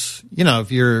 people's, you know,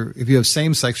 if you have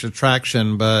same-sex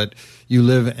attraction, but you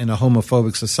live in a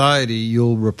homophobic society,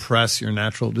 you'll repress your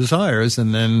natural desires.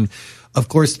 And then, of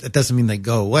course, it doesn't mean they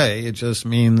go away. It just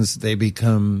means they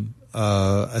become,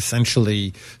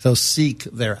 essentially, they'll seek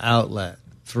their outlet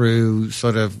through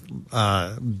sort of,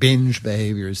 binge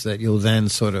behaviors that you'll then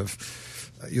sort of,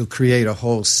 you'll create a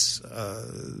whole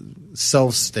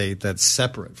self state that's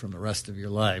separate from the rest of your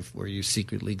life, where you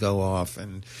secretly go off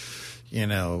and, you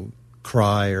know,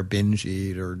 cry or binge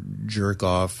eat or jerk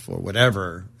off or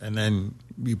whatever, and then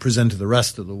you present to the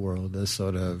rest of the world this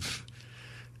sort of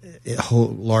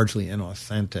largely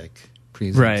inauthentic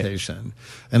presentation. Right.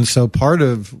 And so part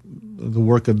of the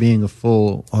work of being a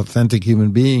full, authentic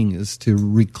human being is to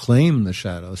reclaim the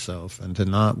shadow self and to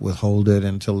not withhold it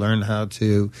and to learn how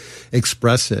to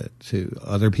express it to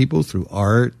other people through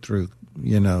art, through,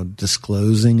 you know,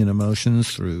 disclosing in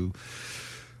emotions, through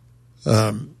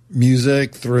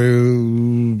music,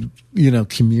 through, you know,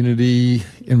 community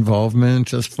involvement.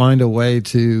 Just find a way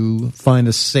to find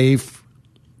a safe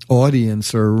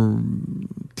audience or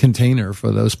container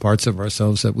for those parts of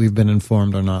ourselves that we've been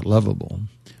informed are not lovable.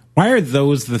 Why are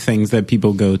those the things that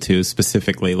people go to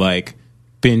specifically, like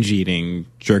binge eating,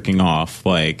 jerking off,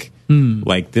 like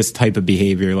this type of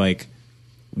behavior? Like,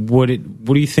 what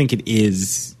do you think it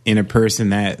is in a person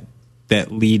that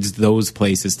leads those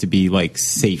places to be like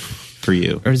safe for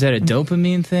you? Or is that a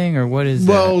dopamine thing, or what is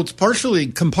that? Well, it's partially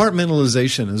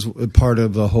compartmentalization is part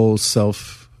of the whole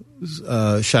self,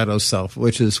 shadow self,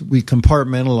 which is we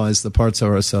compartmentalize the parts of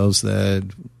ourselves that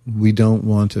we don't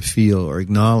want to feel or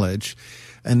acknowledge.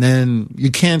 And then you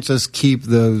can't just keep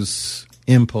those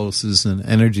impulses and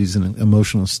energies and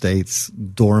emotional states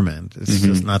dormant. It's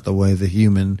just not the way the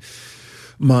human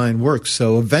mind works.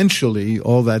 So eventually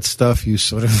all that stuff you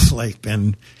sort of like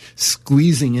been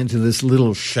squeezing into this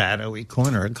little shadowy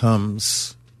corner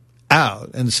comes out.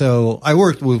 And so I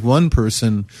worked with one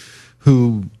person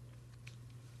who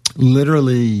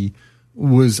literally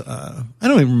was, I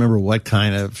don't even remember what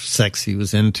kind of sex he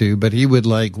was into, but he would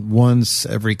like once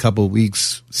every couple of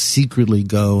weeks secretly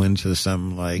go into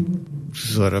some like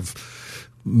sort of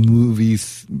movie,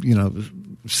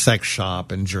 sex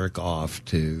shop and jerk off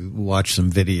to watch some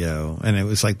video. And it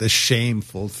was like this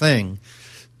shameful thing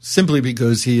simply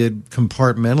because he had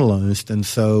compartmentalized and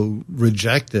so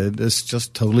rejected this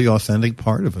just totally authentic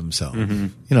part of himself. Mm-hmm.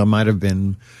 It might have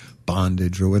been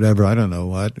bondage or whatever. I don't know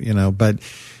what, but,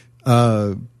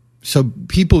 so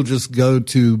people just go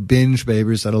to binge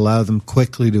behaviors that allow them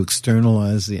quickly to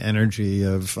externalize the energy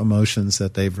of emotions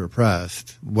that they've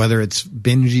repressed, whether it's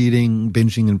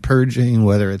binging and purging,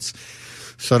 whether it's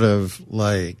sort of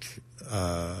like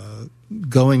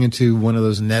going into one of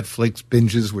those Netflix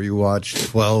binges where you watch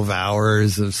 12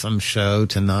 hours of some show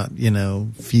to not,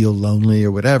 feel lonely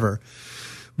or whatever.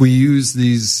 We use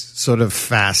these sort of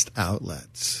fast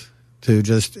outlets to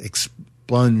just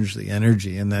expunge the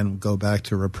energy and then go back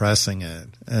to repressing it.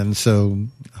 And so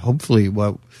hopefully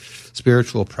what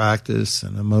spiritual practice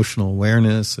and emotional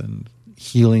awareness and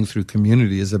healing through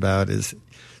community is about is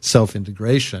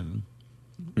self-integration,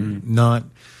 not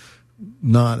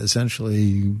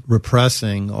essentially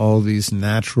repressing all these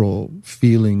natural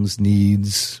feelings,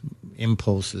 needs,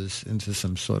 impulses into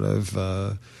some sort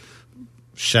of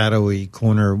shadowy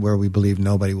corner where we believe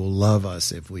nobody will love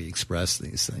us if we express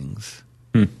these things.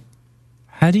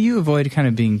 How do you avoid kind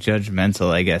of being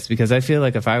judgmental, I guess? Because I feel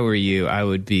like if I were you, I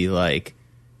would be like,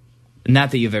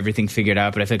 not that you have everything figured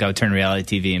out, but I think I would turn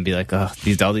reality TV and be like, oh,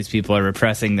 all these people are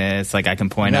repressing this. Like, I can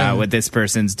point out what this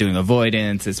person's doing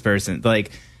avoidance, this person.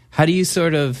 Like, how do you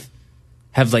sort of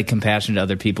have, like, compassion to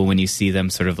other people when you see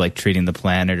them sort of, like, treating the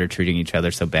planet or treating each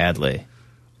other so badly?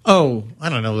 Oh, I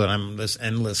don't know that I'm this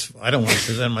endless. I don't want to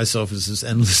present myself as this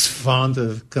endless font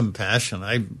of compassion.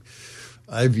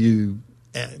 I view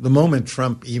the moment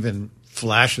Trump even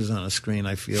flashes on a screen,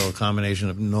 I feel a combination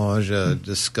of nausea,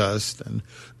 disgust, and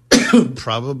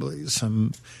probably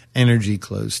some energy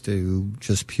close to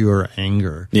just pure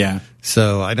anger. Yeah.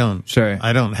 So I don't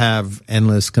have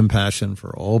endless compassion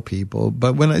for all people.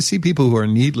 But when I see people who are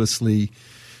needlessly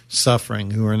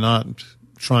suffering, who are not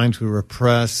trying to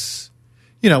repress,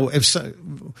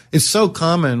 it's so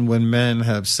common when men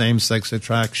have same-sex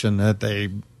attraction that they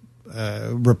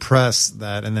repress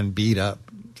that and then beat up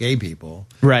gay people.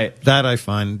 Right. That I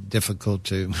find difficult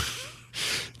to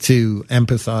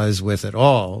empathize with at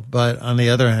all. But on the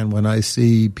other hand, when I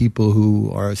see people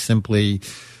who are simply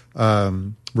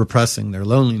repressing their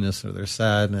loneliness or their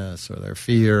sadness or their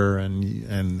fear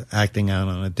and acting out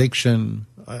on addiction,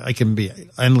 I can be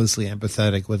endlessly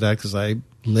empathetic with that because I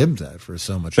lived that for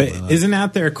so much of my life. But isn't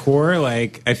at their core,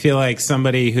 like, I feel like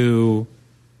somebody who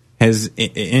has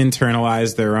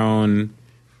internalized their own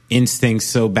instincts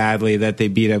so badly that they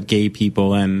beat up gay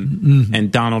people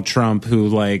and Donald Trump, who,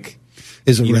 like,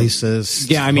 is a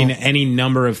racist. Yeah, I mean, any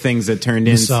number of things that turned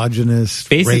into misogynist.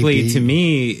 Basically, rapey. To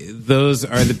me, those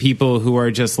are the people who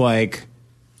are just like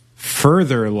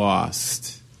further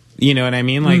lost. You know what I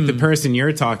mean? Like the person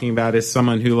you're talking about is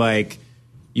someone who, like,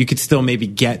 you could still maybe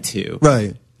get to.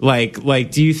 Right. Like,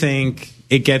 do you think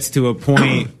it gets to a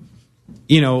point?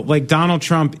 Like Donald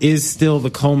Trump is still the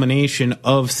culmination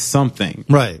of something.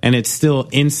 Right. And it's still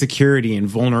insecurity and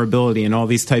vulnerability and all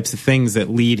these types of things that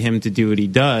lead him to do what he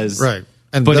does. Right.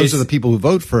 And those are the people who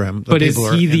vote for him. But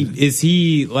is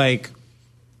he like,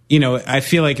 I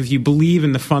feel like if you believe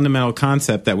in the fundamental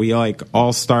concept that we like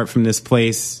all start from this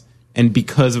place and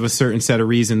because of a certain set of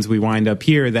reasons we wind up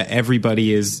here, that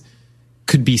everybody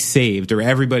could be saved or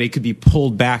everybody could be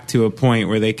pulled back to a point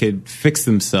where they could fix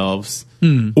themselves.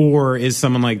 Or is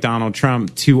someone like Donald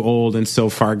Trump too old and so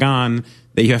far gone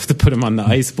that you have to put him on the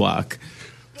ice block?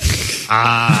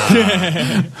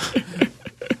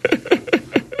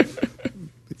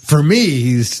 For me,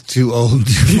 he's too old.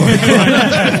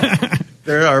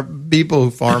 There are people who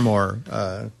are far more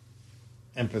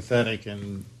empathetic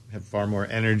and have far more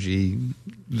energy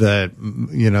that,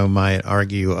 might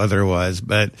argue otherwise.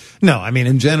 But no, I mean,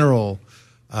 in general,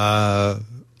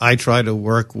 I try to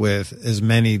work with as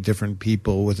many different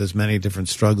people with as many different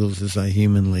struggles as I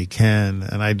humanly can,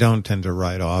 and I don't tend to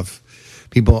write off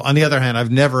people. On the other hand,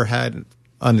 I've never had,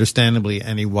 understandably,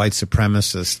 any white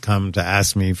supremacist come to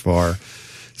ask me for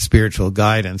spiritual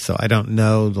guidance, so I don't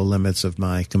know the limits of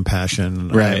my compassion.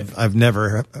 Right. I've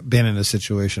never been in a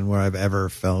situation where I've ever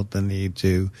felt the need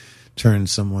to turn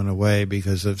someone away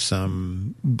because of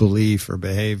some belief or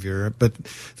behavior. But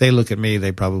they look at me,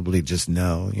 they probably just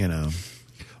know, you know,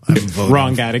 I'm voting.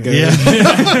 Wrong guy to go. Yeah.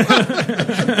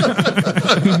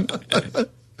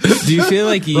 Do you feel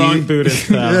like Wrong Buddhist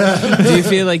stuff. Do you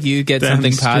feel like you get Down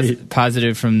something the street.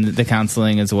 positive from the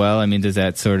counseling as well? I mean, does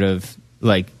that sort of,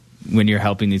 like, when you're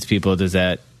helping these people, does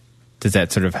that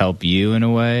sort of help you in a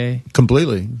way?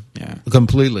 Completely. Yeah.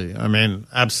 Completely. I mean,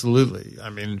 absolutely. I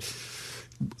mean,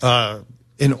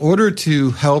 in order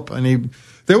to help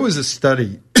there was a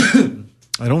study,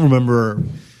 I don't remember,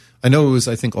 I know it was,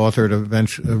 I think, authored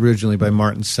originally by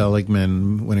Martin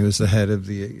Seligman when he was the head of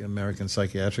the American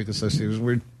Psychiatric Association,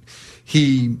 where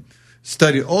he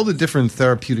studied all the different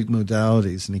therapeutic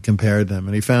modalities and he compared them,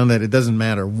 and he found that it doesn't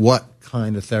matter what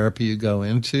kind of therapy you go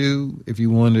into if you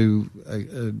want to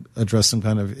address some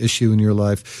kind of issue in your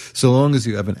life, so long as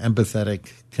you have an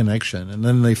empathetic connection. And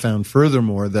then they found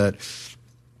furthermore that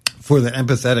for the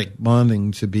empathetic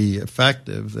bonding to be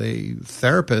effective, the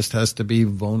therapist has to be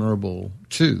vulnerable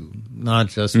too, not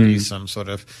just be some sort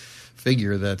of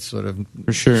figure that's sort of,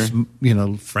 For sure. you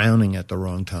know, frowning at the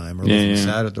wrong time or looking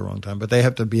sad at the wrong time. But they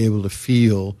have to be able to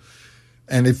feel.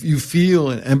 And if you feel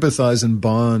and empathize and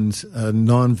bond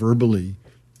non-verbally,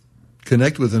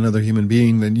 connect with another human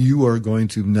being, then you are going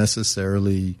to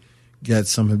necessarily get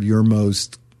some of your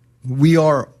most. We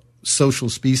are social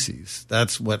species.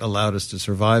 That's what allowed us to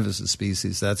survive as a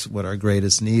species. That's what our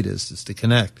greatest need is to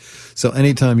connect. So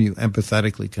anytime you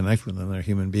empathetically connect with another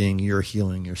human being, you're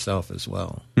healing yourself as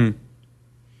well. You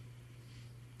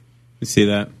see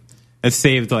that? I've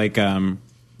saved, like, you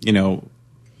know,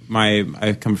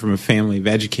 I come from a family of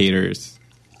educators,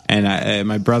 and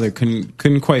my brother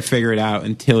couldn't quite figure it out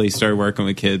until he started working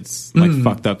with kids, like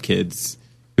fucked up kids,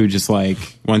 who just, like,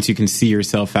 once you can see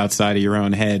yourself outside of your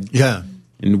own head,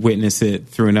 and witness it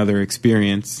through another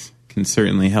experience, can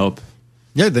certainly help.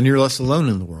 Yeah, then you're less alone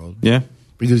in the world. Yeah,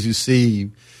 because you see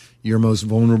your most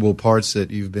vulnerable parts that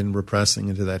you've been repressing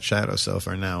into that shadow self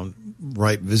are now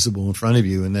right visible in front of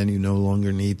you, and then you no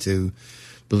longer need to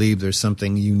believe there's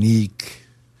something unique.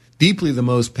 Deeply the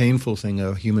most painful thing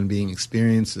a human being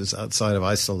experiences outside of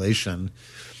isolation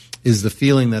is the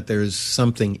feeling that there's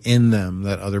something in them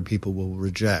that other people will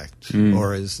reject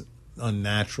or is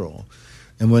unnatural.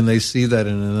 And when they see that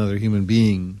in another human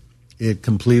being, it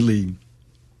completely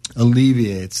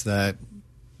alleviates that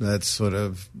sort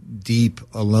of deep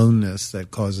aloneness that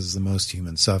causes the most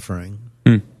human suffering.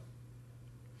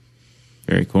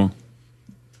 Very cool.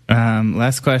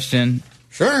 Last question.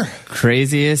 Sure.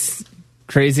 Craziest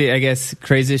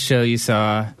show you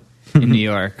saw in New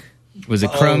York? Was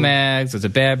it Cro-Mags? Was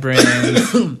it Bad Brains?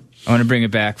 I want to bring it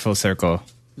back full circle.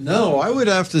 No, I would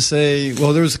have to say,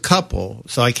 well, there was a couple,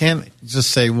 so I can't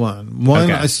just say one. One,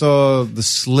 Okay. I saw the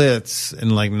Slits in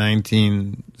like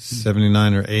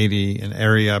 1979 or 80, and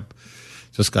Ariup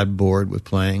just got bored with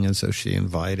playing, and so she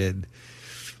invited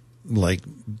like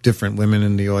different women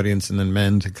in the audience and then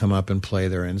men to come up and play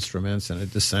their instruments, and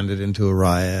it descended into a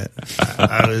riot.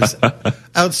 I was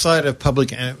outside of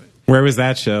public. Where was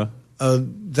that show?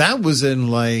 That was in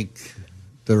like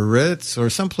the Ritz or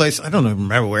someplace. I don't even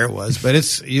remember where it was, but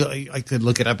I could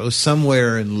look it up. It was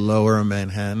somewhere in Lower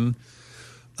Manhattan.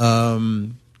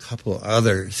 Couple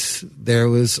others. I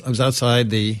was outside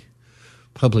the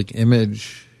Public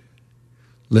Image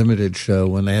Limited show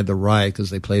when they had the riot because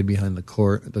they played behind the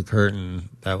curtain.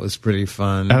 That was pretty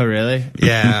fun. Oh, really?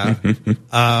 Yeah.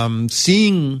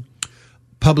 Seeing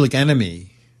Public Enemy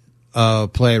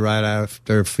play right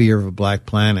after Fear of a Black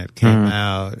Planet came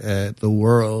out at the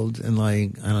World in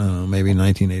like, I don't know, maybe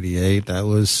 1988. That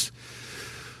was,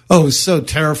 it was so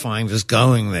terrifying just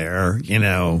going there, you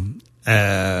know.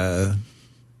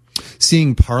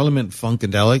 Seeing Parliament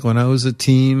Funkadelic when I was a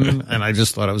teen, and I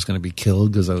just thought I was going to be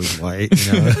killed because I was white,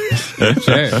 you know.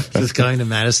 Sure. Just going to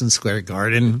Madison Square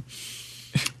Garden.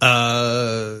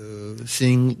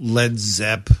 Seeing Led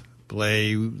Zepp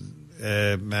play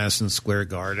Madison Square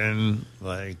Garden,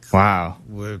 like, wow,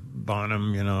 with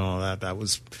Bonham, you know, all that. That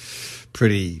was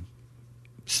pretty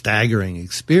staggering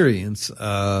experience.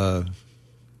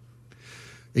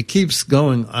 It keeps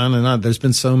going on and on. There's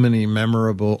been so many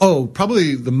memorable. Oh,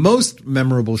 probably the most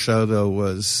memorable show though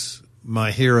was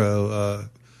my hero,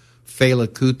 Fela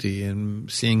Kuti, and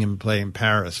seeing him play in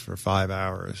Paris for 5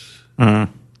 hours.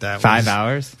 That 5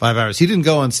 hours? 5 hours. He didn't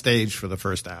go on stage for the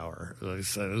first hour. It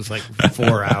was like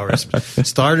 4 hours.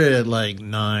 Started at like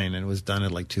 9 and was done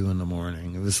at like 2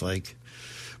 a.m. It was like,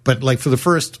 but like for the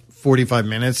first 45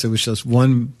 minutes, it was just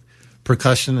one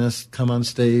percussionist come on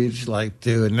stage, like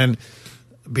do, and then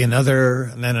be another,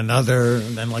 and then another,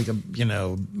 and then like a,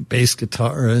 bass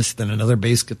guitarist, then another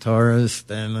bass guitarist,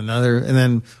 then another, and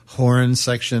then horn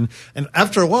section. And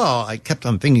after a while, I kept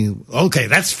on thinking, okay,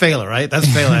 that's Fela, right? That's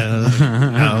Fela.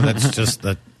 No, that's just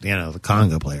the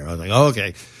conga player. I was like, oh,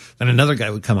 okay. Then another guy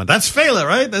would come on. That's Fela,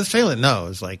 right? That's Fela. No,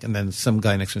 it's like, and then some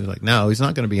guy next to me was like, no, he's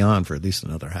not going to be on for at least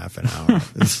another half an hour.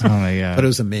 Oh my God. But it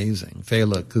was amazing.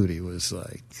 Fela Kuti was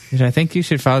like, dude, I think you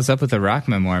should follow us up with a rock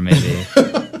memoir, maybe.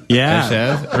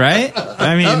 Yeah. Right?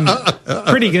 I mean,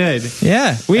 pretty good.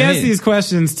 Yeah. We asked these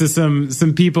questions to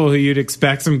some people who you'd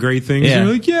expect some great things. Yeah.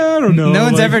 You're like, yeah, I don't know. No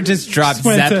one's like, ever just dropped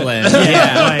Zeppelin.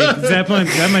 Like Zeppelin,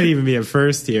 that might even be a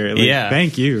first here. Like, Yeah.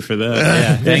 Thank you for that.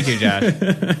 Yeah. Thank you,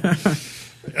 Josh.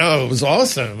 oh, it was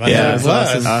awesome. Yeah, it was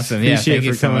Awesome. Yeah. Appreciate Thank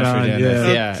you for so coming much for on. doing this.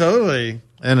 Yeah. Yeah. Totally.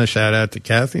 And a shout out to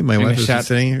Kathy. My And wife a is shout-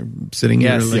 sitting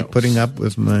here, Yes. like putting up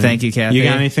with my. Thank you, Kathy. You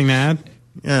got anything to add?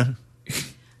 Yeah.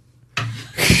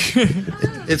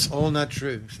 It's all not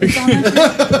true.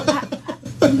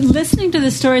 Listening to the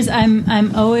stories,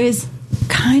 I'm always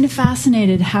kind of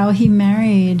fascinated how he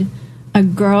married a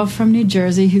girl from New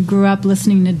Jersey who grew up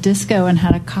listening to disco and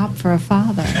had a cop for a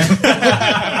father.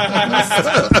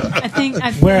 I think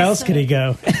Where else could he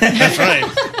go? That's right.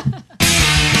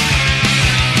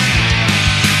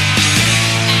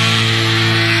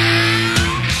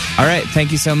 All right.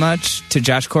 Thank you so much to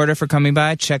Josh Corder for coming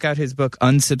by. Check out his book,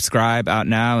 Unsubscribe, out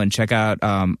now, and check out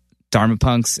Dharma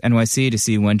Punks NYC to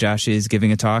see when Josh is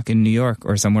giving a talk in New York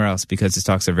or somewhere else, because his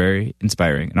talks are very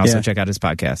inspiring. And also check out his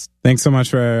podcast. Thanks so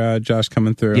much for Josh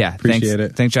coming through. Yeah. Appreciate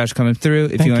it. Thanks, Josh, coming through.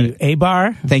 If Thank you want you,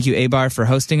 A-Bar. Thank you, A-Bar, for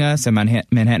hosting us at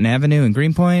Manhattan Avenue in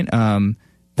Greenpoint.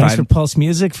 Thanks for Pulse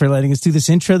Music for letting us do this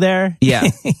intro there. Yeah.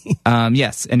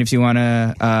 Yes. And if you want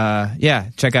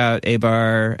to, check out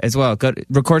A-Bar as well. Go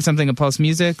record something at Pulse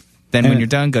Music. Then when you're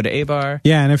done, go to A-Bar.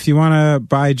 Yeah, and if you want to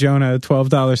buy Jonah a $12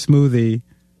 smoothie,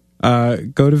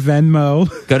 go to Venmo.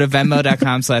 Go to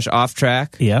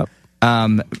venmo.com/offtrack. Yep.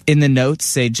 In the notes,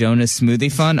 say Jonah's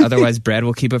Smoothie Fund. Otherwise, Brad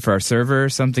will keep it for our server or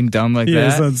something dumb like Yeah,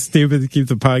 that. something stupid to keep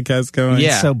the podcast going.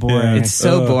 Yeah. It's so boring. It's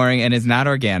so boring, and it's not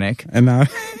organic. And now And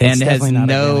it has definitely not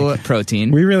no organic.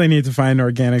 protein. we really need to find an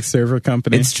organic server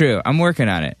company. It's true. I'm working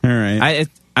on it. All right.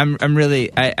 I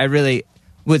really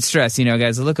would stress,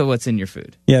 guys, look at what's in your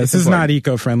food. Yeah, It's this is important. not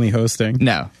eco-friendly hosting.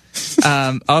 No.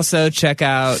 Also, check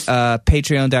out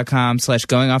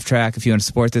patreon.com/goingofftrack. If you want to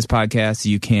support this podcast,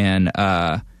 you can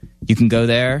go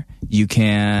there. You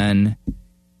can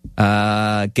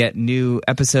get new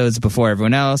episodes before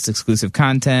everyone else, exclusive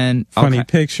content, Funny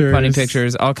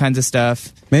pictures, all kinds of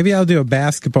stuff. Maybe I'll do a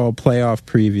basketball playoff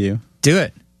preview. Do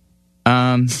it.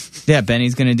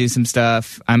 Benny's going to do some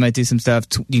stuff. I might do some stuff.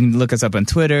 You can look us up on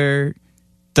Twitter.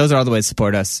 Those are all the ways to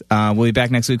support us. We'll be back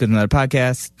next week with another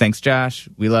podcast. Thanks, Josh.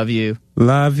 We love you.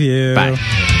 Love you. Bye.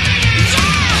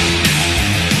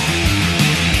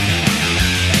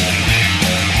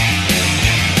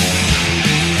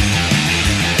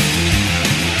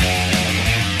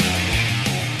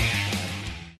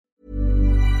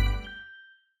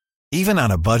 Even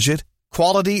on a budget,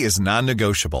 quality is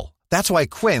non-negotiable. That's why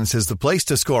Quince is the place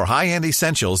to score high-end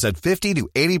essentials at 50 to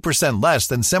 80% less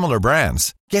than similar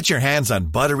brands. Get your hands on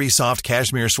buttery soft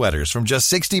cashmere sweaters from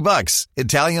just $60,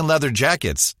 Italian leather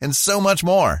jackets, and so much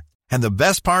more. And the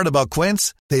best part about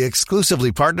Quince, they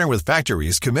exclusively partner with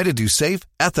factories committed to safe,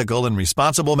 ethical, and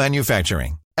responsible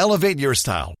manufacturing. Elevate your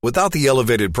style without the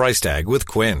elevated price tag with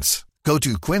Quince. Go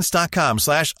to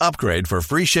quince.com/upgrade for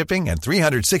free shipping and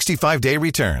 365-day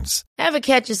returns. Ever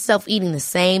catch yourself eating the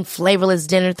same flavorless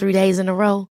dinner 3 days in a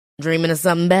row? Dreaming of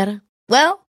something better?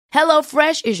 Well,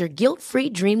 HelloFresh is your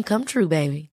guilt-free dream come true,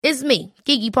 baby. It's me,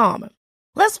 Keke Palmer.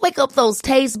 Let's wake up those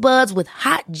taste buds with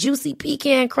hot, juicy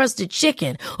pecan-crusted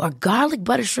chicken or garlic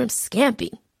butter shrimp scampi.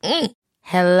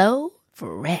 Hello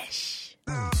Fresh.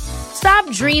 Stop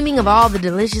dreaming of all the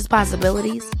delicious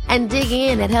possibilities and dig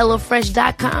in at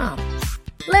HelloFresh.com.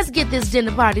 Let's get this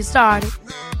dinner party started.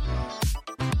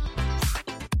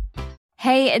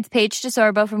 Hey, it's Paige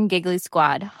DeSorbo from Giggly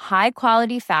Squad. High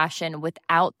quality fashion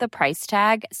without the price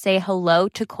tag. Say hello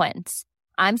to Quince.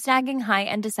 I'm snagging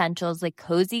high-end essentials like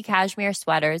cozy cashmere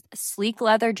sweaters, sleek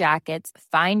leather jackets,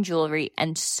 fine jewelry,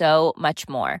 and so much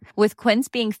more. With Quince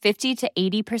being 50 to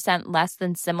 80% less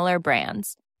than similar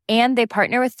brands. And they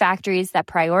partner with factories that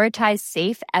prioritize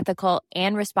safe, ethical,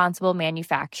 and responsible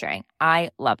manufacturing. I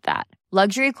love that.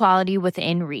 Luxury quality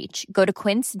within reach. Go to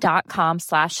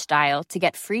quince.com/style to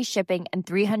get free shipping and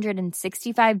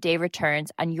 365-day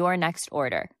returns on your next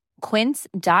order.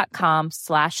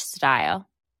 Quince.com/style.